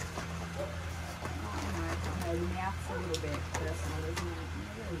 the mouth's a little bit personal, isn't it?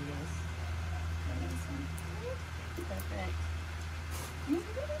 It really is. Perfect.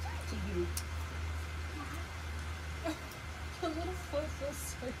 The little foot feels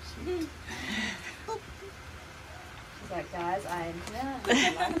so cute. She's like, guys, I'm done.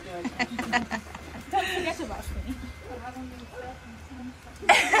 Don't forget to brush me.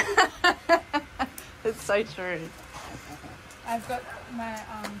 It's so true. I've got my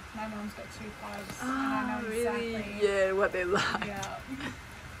mom's got 2 pugs, and I know exactly. Yeah, what they're like. Yeah.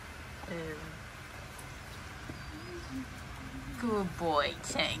 Good boy,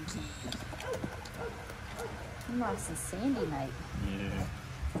 Tanky. Nice and sandy, mate. Yeah.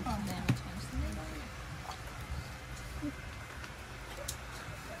 Oh man, we changed the name.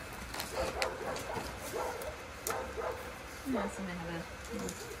 Nice and have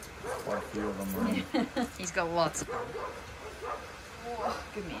Quite a few of them, right? He's got lots of them.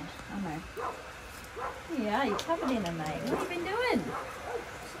 good man. I know. Yeah, you're covered in them, mate. What have you been doing?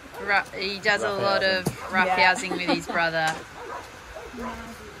 He does a lot of roughhousing with his brother.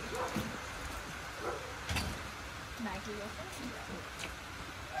 Maggie.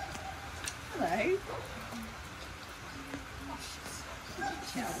 Hello.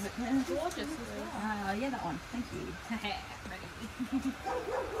 Gorgeous as well. Oh, yeah, that one. Thank you.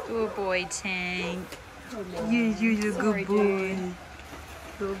 Good boy, Tank. You're a good boy.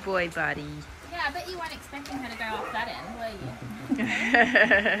 Good boy, buddy. Yeah, I bet you weren't expecting her to go off that end, were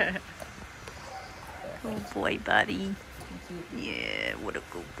you? Good boy, buddy. Yeah, what a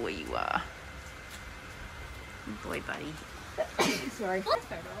good boy you are. Good boy, buddy. Sorry.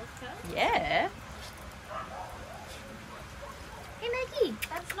 Yeah. Hey Maggie,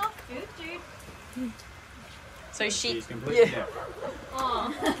 that's not good, dude. So she. She's completely deaf.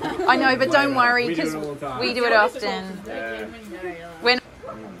 Oh. I know, but don't worry We do because it all the time. we do it often. Yeah. When.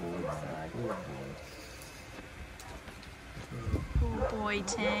 Good boy,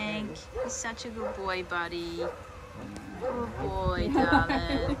 Tank. He's such a good boy, buddy. Good boy,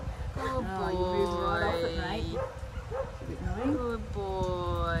 darling. Good Oh, you moved right off it, boy. mate. A bit annoying. Good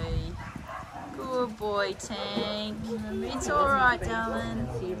boy. Good boy, Tank. It's alright, darling.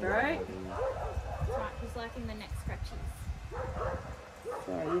 See you, bro. Right, who's liking the neck scratchies?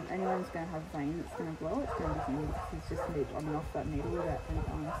 Sorry, if anyone's going to have vein that's going to blow, it's going to be him because he's just going to be dropping off that needle about 10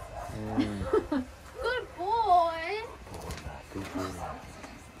 times. Good boy.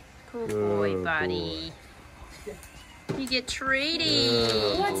 Good boy, buddy. You get treaty.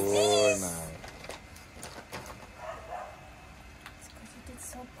 What's this? Mate. It's because you did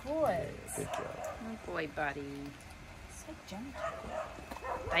so good. Good job. Good boy, buddy. So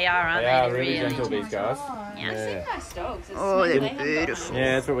They are, aren't They they? are They're really gentle, these guys. Yeah. Nice dogs. It's Oh, sweet. they're They have beautiful.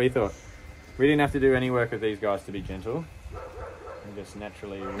 Yeah, that's what we thought. We didn't have to do any work with these guys to be gentle. They just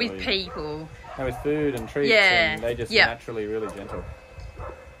naturally really... With people. No, with food and treats, Yeah. and they just Yeah. naturally really gentle.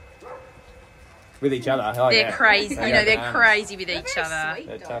 With each other. Oh, They're yeah. crazy. They You know, go they're bananas. crazy with They're each very other. sweet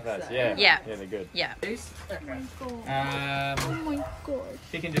They're dogs, tough as, though. yeah. Yeah. Yeah, they're good. Yeah. Oh my god.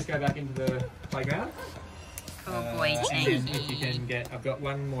 She can just go back into the playground. Oh boy, And then if you Tangy. can get, I've got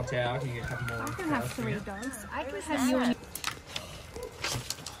one more towel. Can you get a couple more? I can have towels for 3 me? dogs. I can have you and...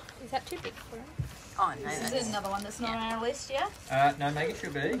 Is that too big for him? Oh no, This is that's... another one that's not on our list, yeah? No, Maggie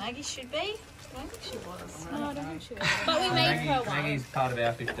should be. Maggie should be. I don't think she was. No, I don't think she was. But we made her one. Maggie's part of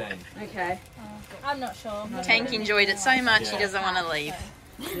our 15. Okay. I'm not sure. Tank enjoyed it so much he Yeah. doesn't want to leave.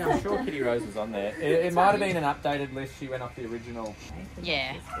 Yeah, I'm sure Kitty Rose was on there. It might have been an updated list. She went off the original.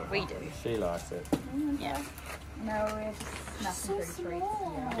 Yeah, we do. She likes it. Yeah. No, we're just nothing very sweet.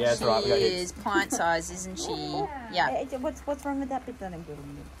 Yeah, that's She right. We got you. is pint size, isn't she? Yeah. What's wrong with that bit that I'm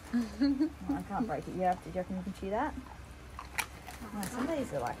giving you? I can't break it. Do you reckon you can chew that? Oh, some of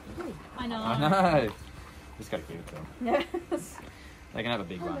these are like really. I know. I know. Just got to keep it to them. Yes. They can have a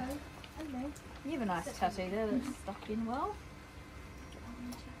big one. You have a nice tattoo there that's stuck in well.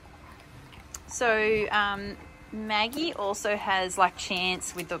 So Maggie also has like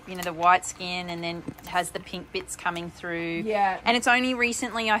Chance with the the white skin, and then has the pink bits coming through. Yeah. And it's only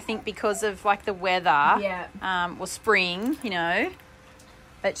recently, I think, because of like the weather. Yeah. Or spring,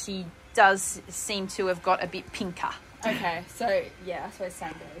 but she does seem to have got a bit pinker. Okay, so yeah, I suppose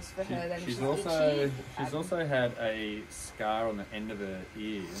same goes for her. Then She's itchy. also had a scar on the end of her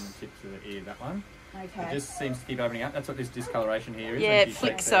ear, on the tips of her ear. That one. It Okay. just seems to keep opening up. That's what this discoloration here is. Yeah, when it she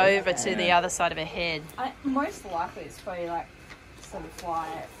flicks flicks it. over to the Yeah. other side of her head. Most likely it's probably like sort of fly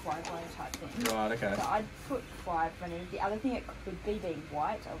blow type thing. Right. Okay. So I'd put fly running. The other thing it could be being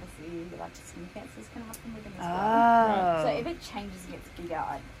white. Obviously, like skin cancers can happen with them as well. So if it changes and gets bigger,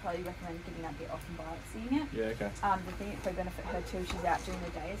 I'd probably recommend getting that bit off and biopsying it. Yeah. Okay. The thing that could benefit her too, if she's out during the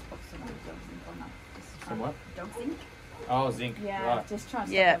day, is put some dog zinc on that. Just Some what? Dog zinc. Oh, zinc. Yeah, Right. just trying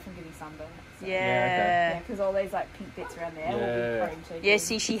to Yeah. stop her from getting sunburn. So, Yeah. Yeah, because all these like pink bits around there will Yeah. be prone to. Yeah, getting-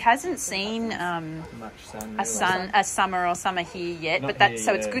 see, she hasn't seen Much sun. a summer or summer here yet, Not but that's here,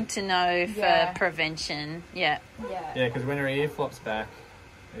 so it's yeah. good to know for Yeah. prevention. Yeah. Yeah. Yeah, because when her ear flops back,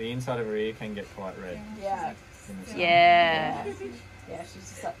 the inside of her ear can get quite red. Yeah. in the sun. Yeah. Yeah, she's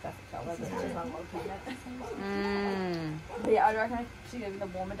just like perfect colour, but she's not a lot of pigment. Mm. But yeah, I'd recommend particularly in the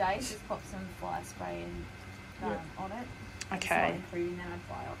warmer days, just pop some fly spray and on it. It's not Okay. improving that, I'd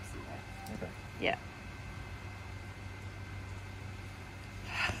biopsy it. Okay. Yeah.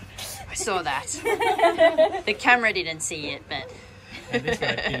 I saw that. The camera didn't see it, but And this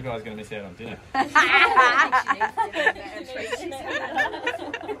way, you guys are going to miss out on dinner.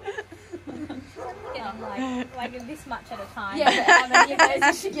 Getting like this much at a time. Yeah, but how many of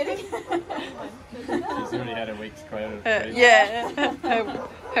those is she getting? She's already had a week's credit of food. yeah,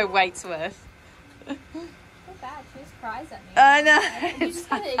 her weight's worth. So bad. She just cries at me. I know. You just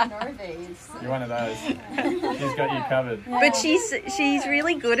gotta ignore these. You're one of those. She's got you covered. But she's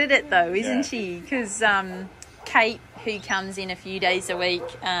really good at it though, isn't Yeah. she? Because Kate, who comes in a few days a week,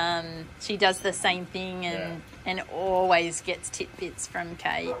 she does the same thing and always gets tidbits from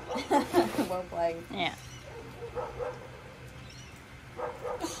Kate. Well played. Yeah.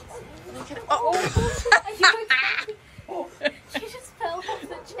 She just fell off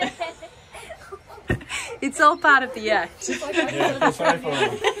the chair. It's all part of the act. Yeah, feel sorry for her.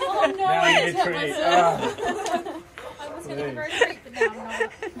 Oh no! Now I you just get hurt treated. myself. Ah. I was gonna give her a treat, but now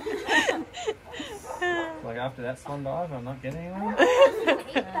I'm not. Like after that swan dive, I'm not getting one.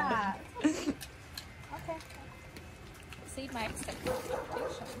 Eat that. Okay. Exceed my expectations.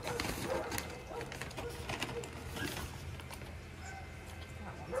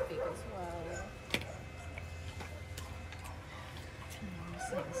 That one's big as well.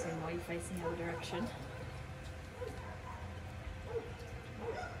 Just make the same while you're facing the other direction.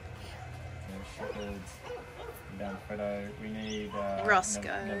 Shepherds, down Fredo. We need Roscoe.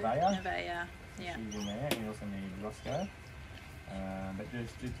 Nevaeh. Nevaeh. Yeah. She's in there. We also need Roscoe. But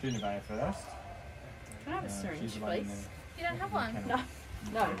just do Nevaeh first. Can I have a She's syringe, the one in please? You don't have one? No.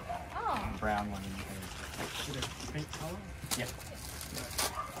 No. Oh. brown one in the pink colour. Yep.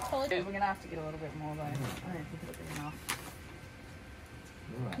 Apologies. We're gonna have to get a little bit more though. I don't think it'll be enough.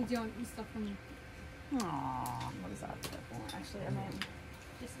 Right. Do you want your stuff from Aww. What is that? Purple? Actually, I mean,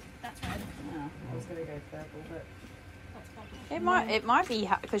 just that's red? no, I was gonna go purple, but It might be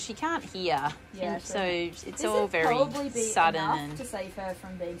because she can't hear. Yeah, and so it's This all would very probably be sudden enough and to save her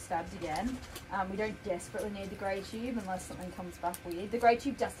from being stabbed again. We don't desperately need the grey tube unless something comes back weird. The grey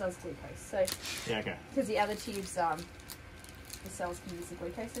tube just does glucose, so Yeah, okay. because the other tubes, the cells can use the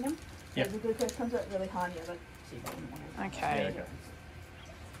glucose in them. So Yep. the glucose comes out really high, and the other tube doesn't want it. okay. Yeah, okay.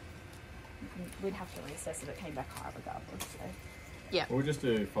 We'd have to reassess if it came back high regardless. So. We'll just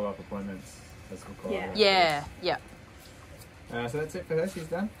do follow-up appointments as required. Yeah. So that's it for her. She's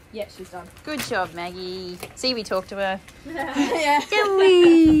done. Yeah, she's done. Good job, Maggie. See, we talked to her. Yeah. Don't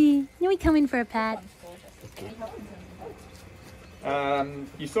we? Are we coming for a pat?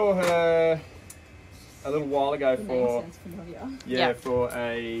 You saw her a little while ago for familiar. for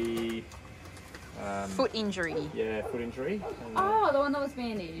a Foot injury. foot injury. Oh, the one that was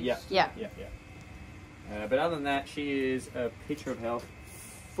bandaged. Yeah. But other than that, she is a picture of health,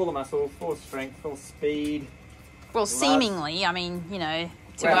 full of muscle, full of strength, full of speed. Well, seemingly, I mean, you know,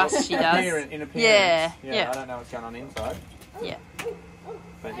 to Well, us she does. In appearance. Yeah. I don't know what's going on inside. Yeah.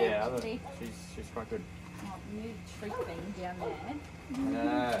 But she's quite good. Oh, new treat thing down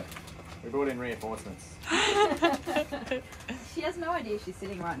there. We brought in reinforcements. She has no idea she's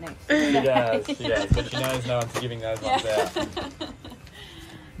sitting right next She to me. does, but she knows no one's giving those ones out.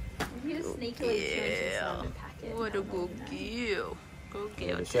 You just sneakily turn to the packet. What a good girl. Good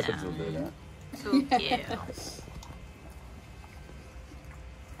girl. The shepherds will do that. Good girl.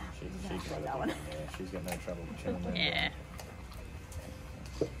 She's got no trouble chilling there. Yeah.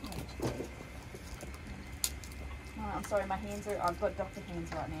 Oh, I'm sorry, my hands are. I've got doctor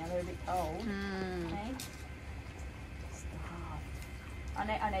hands right now. They're a bit cold. Okay. Stop.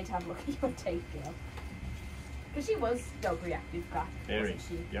 I need to have a look at your teeth, girl. Because she was dog reactive back. Very. Wasn't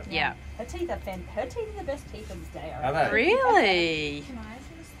she? Yep. Yeah. Her teeth are her teeth are the best teeth of the day. I Are reckon. they? Really? Can I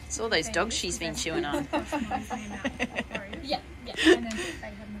just It's all those dogs she's been chewing on. Yeah. And then they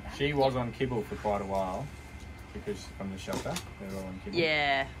have in the back. She was on kibble for quite a while because from the shelter they were all on kibble.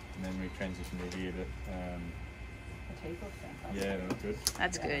 Yeah, And then we transitioned to here, but Her teeth look fantastic. yeah, they look good.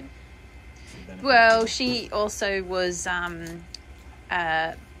 that's Yeah. good. Some benefits. Well, she also was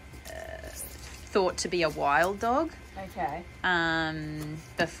thought to be a wild dog Okay.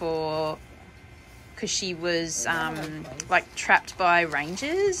 before, because she was like trapped by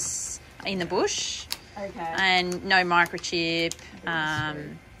rangers in the bush Okay. and no microchip.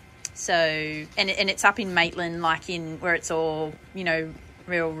 So and it's up in Maitland, like in where it's all, you know,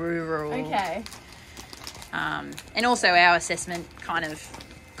 real rural. Okay. And also our assessment kind of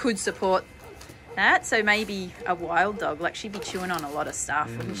could support that. So maybe a wild dog, like she'd be chewing on a lot of stuff,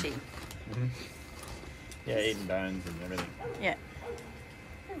 wouldn't she? Yeah, eating bones and everything. Yeah.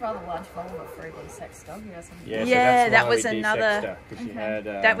 A rather large volume of fruity sex dog. You know, something. Yeah, Yeah, so that that's why was we another- de-sexed her, 'cause she had,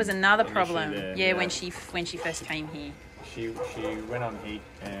 That was another an issue problem. there, Yeah, when she first came here. She went on heat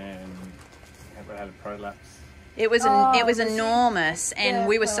and had a prolapse. It was was she- enormous, and Yeah,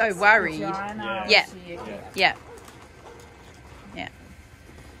 we were so like worried. vagina, Yeah. she- Yeah.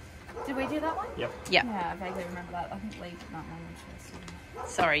 Did we do that one? Yep. Yeah. Yeah, I vaguely remember that. I think Lee did that one when she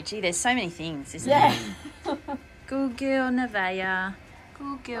was Sorry, gee, there's so many things, isn't Yeah. there? Good girl, Nevaeh.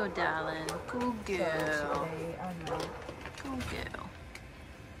 Good girl, darling. Good girl. I know. Good girl.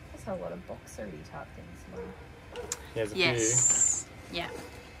 There's a lot of boxery type things. There's a Yes. Yeah.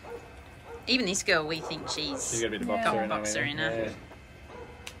 Even this girl, we think few. She's she's got a bit of Yeah. boxer, got in her, boxer in her. yeah.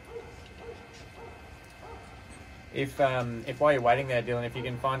 If while you're waiting there, Dylan, if you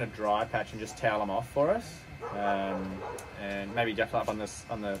can find a dry patch and just towel them off for us, and maybe just up on the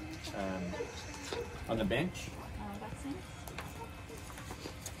bench.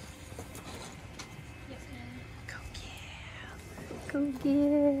 Go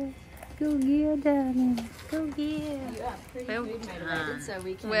girl. Go girl, darling. Go girl. Yeah, pretty Well food done. motivated, so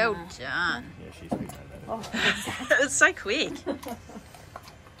we can. Well done. Yeah, she's big like that. Oh, It's so quick. exactly.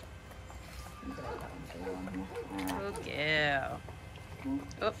 Good girl.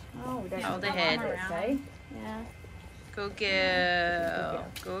 Oh, Oh, we don't Hold have her head. to say. Yeah. good girl.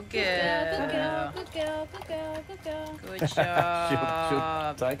 Good girl. Good girl. Good girl. Good girl. Good girl. Good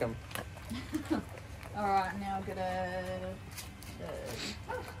job. She'll take them. All right, now I'm gonna.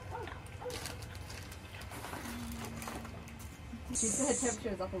 Her temperature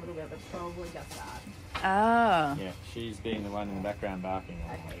is up a little bit, but probably just that. Oh. Yeah, she's being the one in the background barking.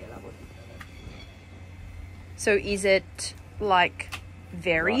 Okay, yeah, that would be better. So is it like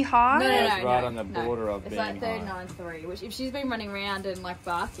very Right. high? No, no, no. It's right on the border of It's being like high. 39.3, which if she's been running around and like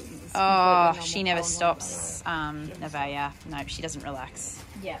barking. It's Oh, completely she normal. never I wouldn't stops, Nevaeh. No, she doesn't relax. worry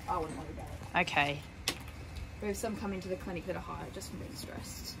about it. Yeah, I wouldn't worry about it. Okay. We have some come into the clinic that are high just from being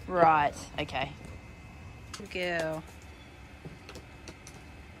stressed. Right. Okay. Good girl.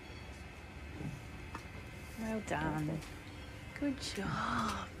 Well done. Good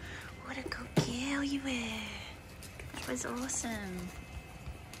job. What a good girl you were. That was awesome.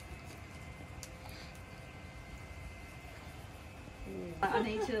 I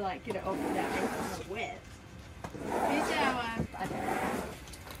need to like get it off without making it wet. Who's our,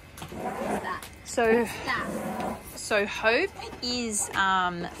 what's that? So, That. so Hope is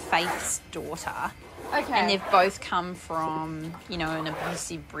Faith's daughter. Okay. And they've both come from, you know, an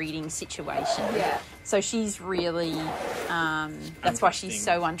abusive breeding situation. Yeah. So she's really, that's why she's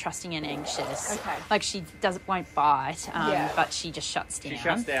so untrusting and anxious. Okay. Like she won't bite, Yeah. but she just shuts down. She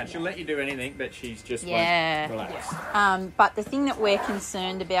shuts down. She'll let you do anything, but she's just Yeah. won't relax. But the thing that we're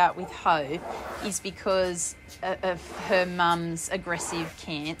concerned about with Hope is because of her mum's aggressive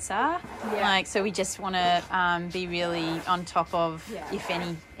cancer. Yeah. Like, so we just want to be really on top of Yeah. if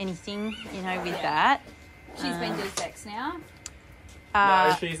anything, you know, with that. She's been to sex now.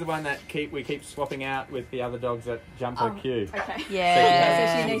 No, she's the one that we keep swapping out with the other dogs that jump her queue. Okay.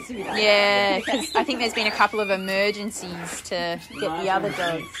 Yeah. So she needs to be done. Yeah, because I think there's been a couple of emergencies to get the other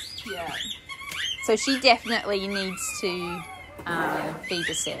dogs. Yeah. So she definitely needs to be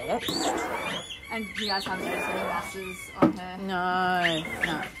dissexed. And you guys haven't noticed any masses on her? No,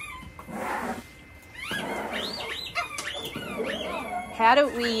 no. How do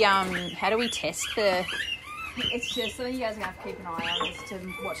we test the? It's just something you guys are going to have to keep an eye on, is to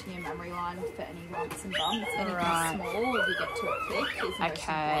watching your memory line for any lumps and bumps. Anything Right. small, if you get to it quick, is the most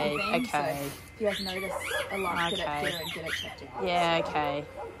Okay, important thing. okay. So if you guys notice a lump, get it Okay. here and get it checked out. Yeah, okay,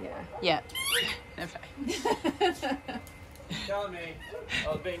 Yeah. yeah. Okay. Telling me I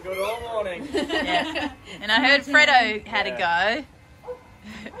was being good all morning. Yeah. And I heard Fredo had a go.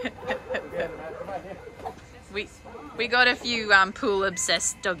 We got a few pool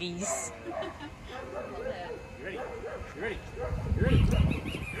obsessed doggies. You ready? You ready? You ready? You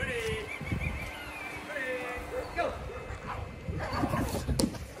ready? Go!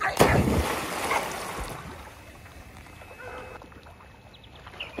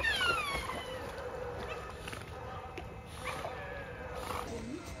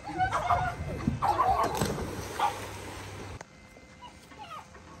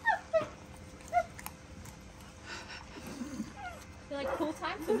 Feel like cool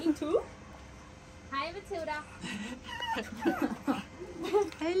time for me too. Hi, Matilda.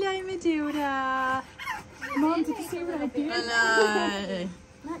 Hello, Matilda. Mom, did you see what I did? Hello.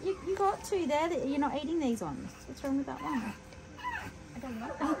 No, you got two there that you're not eating these ones. What's wrong with that one? I don't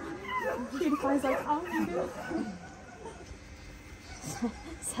want that. Beautiful's like, oh,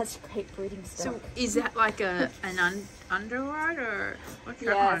 such great breeding stuff. So is that like an underwrite or what's that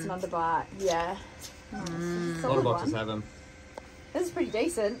Yeah, one? it's an underbite. Yeah. A lot of boxes have them. This is pretty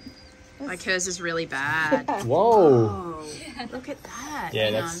decent. Like hers is really bad. Whoa! Oh, look at that. Yeah,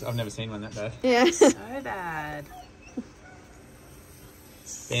 Hang I've never seen one that bad. Yeah. on. So bad.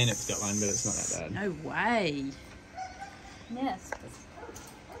 Bandit's got one, but it's not that bad. No way. Yes.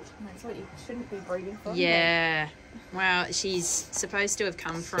 That's what you shouldn't be breeding from. Yeah. Wow, she's supposed to have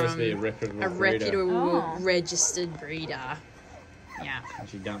come Supposed to be a from reputable a breeder. reputable Oh. registered breeder. Yeah. And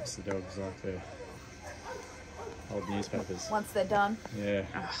she dumps the dogs like the old newspapers. Once they're done. Yeah.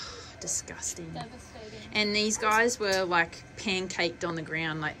 Disgusting. Devastating. And these guys were like pancaked on the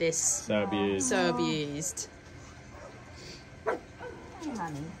ground like this. So abused. So abused. Hey,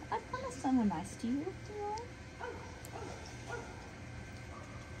 honey, I promised someone nice to you.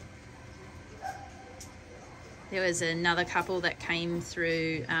 There was another couple that came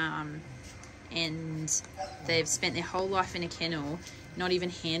through and they've spent their whole life in a kennel, not even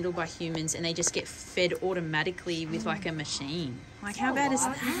handled by humans, and they just get fed automatically with like a machine. Like, how bad is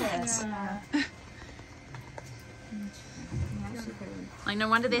that? Like, no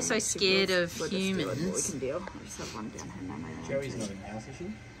wonder they're so scared of humans. Joey's not in the house, is she?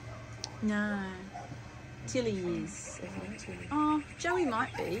 No. Tilly is. Oh, Joey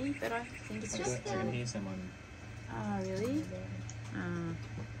might be, but I think it's just... I can hear someone. Oh, really?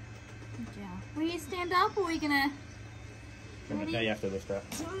 Will you stand up or are you gonna? Now you have to lift up.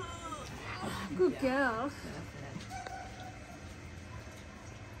 Good girl.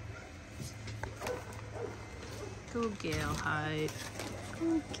 Good girl, Hope.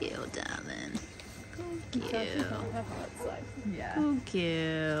 Good girl, darling. Good girl. Yeah. Good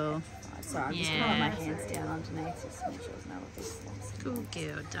girl. Sorry, I'm just Yeah. putting my hands down underneath just to make sure there's no of this. Good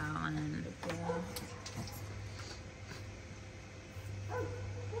girl, darling.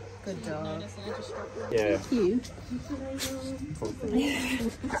 Good dog. Yeah. You.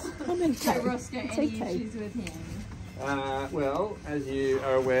 So Ross got any issues with him? Well, as you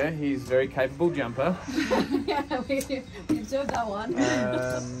are aware, he's a very capable jumper. Yeah, we observed that one.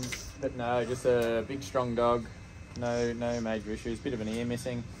 But no, just a big strong dog. No major issues. Bit of an ear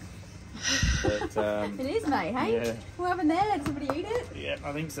missing. But, It is, mate, hey? yeah. What happened there? Did somebody eat it? Yeah,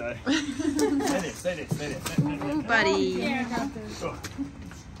 I think so. Stay there. Oh, buddy.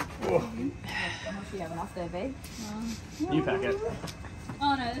 Oh, Must be have enough there, babe. you pack it.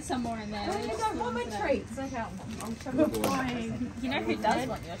 Oh no, there's some more in there. I don't want my treats. Okay, I'll try You know who does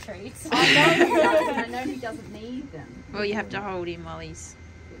want your treats? I know he doesn't. I know he doesn't need them. Well, you have to hold him while he's...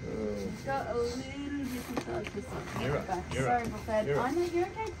 He's got a little different focus on You're the right, back. you're Sorry, right, my bad. you're right. I know you're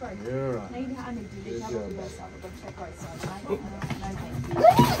okay, bro. You're right. I need to have a best side. I've got to check right side, mate. No,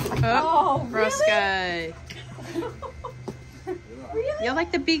 thank you. Oh, really? Roscoe. You're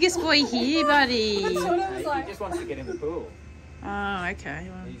like the biggest boy here, buddy. That's what I was He like. just wants to get in the pool. Oh, okay.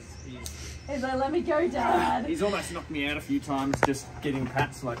 Well, He's like, let me go, Dad. He's almost knocked me out a few times just getting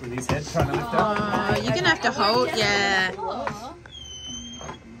pats like with his head trying to lift up. oh, you're going to have to hold... Yeah. Oh.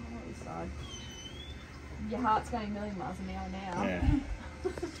 Your heart's going a million miles an hour now. Yeah.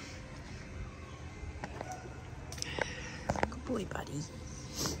 Good boy, buddy.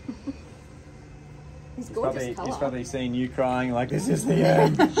 He's gorgeous He's colour. probably seen you crying like this is the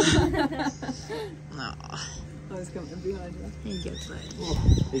end. Oh, I was coming behind you. there you go, buddy.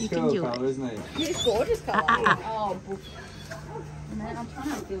 He's You can cool do colour, isn't he? He's gorgeous colour. Oh, boof. Man, I'm trying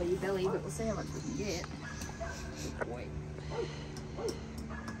to feel your belly, but we'll see how much we can get. Wait.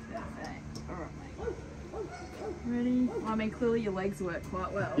 Perfect. Alright, mate. Ready? I mean, clearly your legs work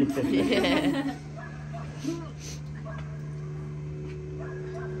quite well. Yeah.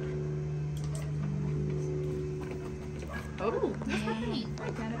 Oh.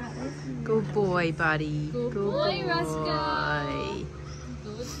 Good boy, buddy. Good boy, Roscoe.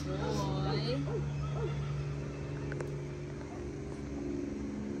 Good boy.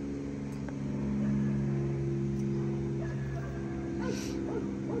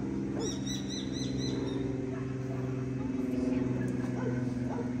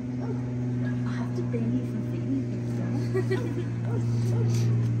 I have to bang you from feeding you.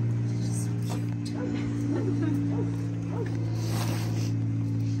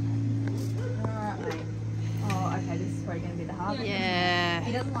 Alright, mate. Oh, okay, this is probably going to be the hard one. Yeah.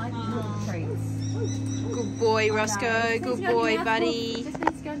 He doesn't like these little treats. Good boy, Roscoe. No, Good boy, buddy. Just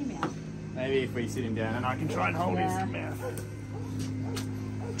needs to go in your mouth. Maybe if we sit him down and I can try and hold his mouth.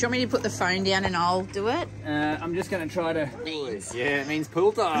 Do you want me to put the phone down and I'll do it? I'm just going to try to... Yeah, it means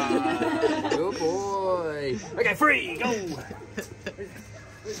pool time. Good boy. Okay, free, go.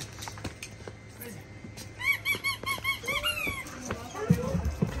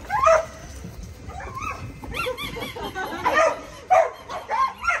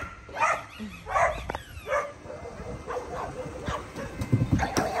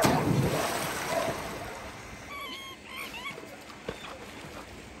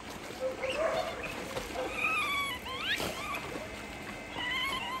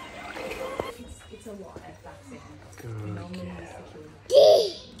 It's a lot of vaccine.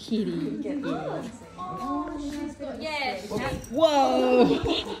 Kitty. Yes. Whoa.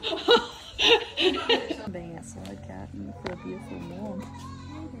 Being outside, cat, and you feel beautiful and warm.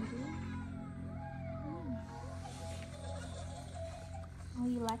 Oh,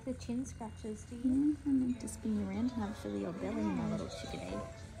 you like the chin scratches, do you? I need to spin you around and have a feel of your belly, my little chickadee.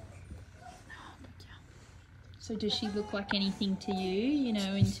 So does she look like anything to you, you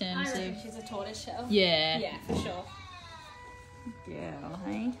know, in terms I reckon of... she's a tortoise shell. Yeah. Yeah, for sure. Yeah,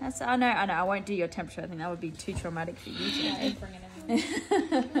 hey. That's, I know. I won't do your temperature. I think that would be too traumatic for you today. Bring it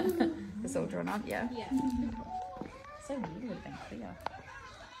in. It's all drawn up, yeah. Yeah. So weird, it would have been clear.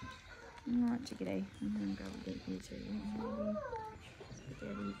 Alright, chickadee. I'm gonna go get you too.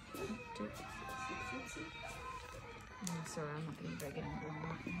 Spaghetti. Oh, sorry, I'm not getting very good at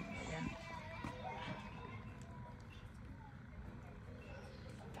it. Yeah.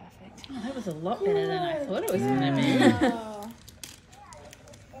 Perfect. Oh, that was a lot better than I thought it was going to be.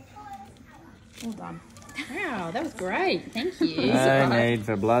 Well done. Wow, that was great. Thank you. No need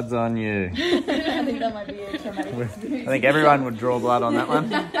for bloods on you. I think that might be a traumatic I experience. think everyone would draw blood on that one.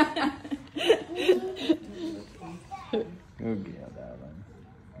 Good girl, darling.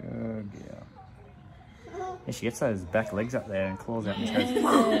 Good girl. Yeah, she gets those back legs up there and claws out and just goes,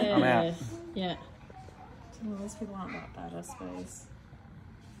 I'm out. Yeah. Well, those people aren't that bad, I suppose.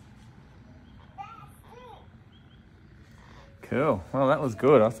 Cool. Well, that was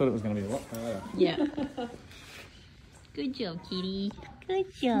good. I thought it was going to be a lot harder. Yeah. Good job, kitty.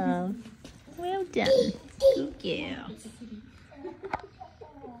 Good job. Well done. Good girl.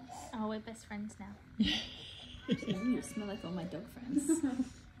 Oh, we're best friends now. You smell like all my dog friends.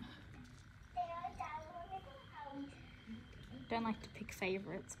 don't like to pick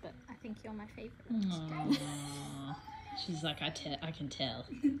favourites, but I think you're my favourite. Aww. She's like, I can tell.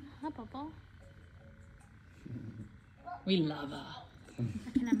 Hi, Bubble. We love her.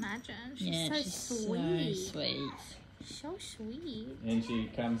 I can imagine. She's so she's sweet. so sweet. So sweet. And she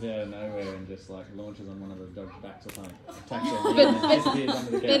comes out of nowhere and just like launches on one of the dog's backs or something. Attacks her and disappears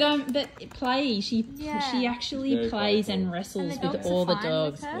under the couch. But play. She actually Very plays playful. and wrestles And the with dogs all are the fine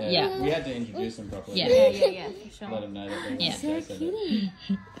dogs. with her? Yeah. We had to introduce them properly. Yeah. Yeah, for sure. Let them know that they're Yeah. so cute.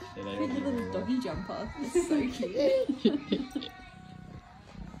 Little doggy jumper. It's so cute.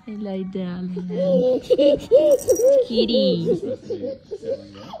 Hello, darling. Kitty. Supposed to be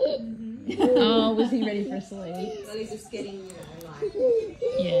settling down. Oh, was he ready for a sleep? Well, he's just getting, you know, like,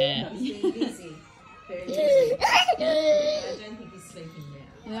 Yeah. he's being busy. Very busy. I don't think he's sleeping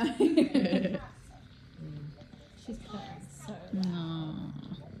now. She's purring so Oh.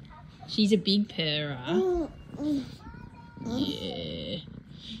 She's a big purrer. Yeah.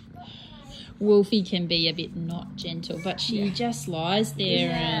 Wolfie can be a bit not gentle, but she just lies there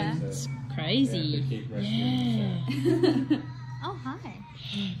Yeah. and it's Yeah, crazy. they keep rescuing Yeah. Oh, hi.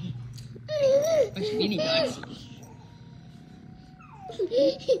 Oh, she really likes you.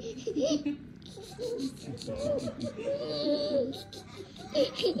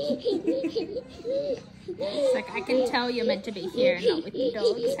 It's like, I can tell you're meant to be here and not with the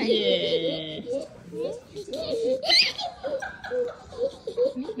dogs. Hey?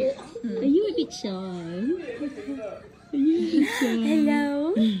 Yeah. Are you a bit shy? Are you a bit shy?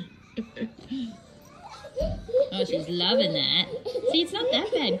 Hello. Oh, she's loving that. See, it's not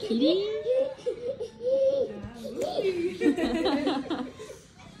that bad, kitty.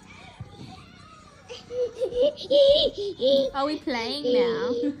 Are we playing now?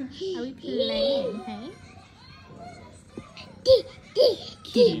 Are we playing, hey?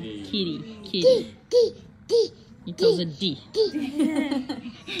 Kitty. He calls her D.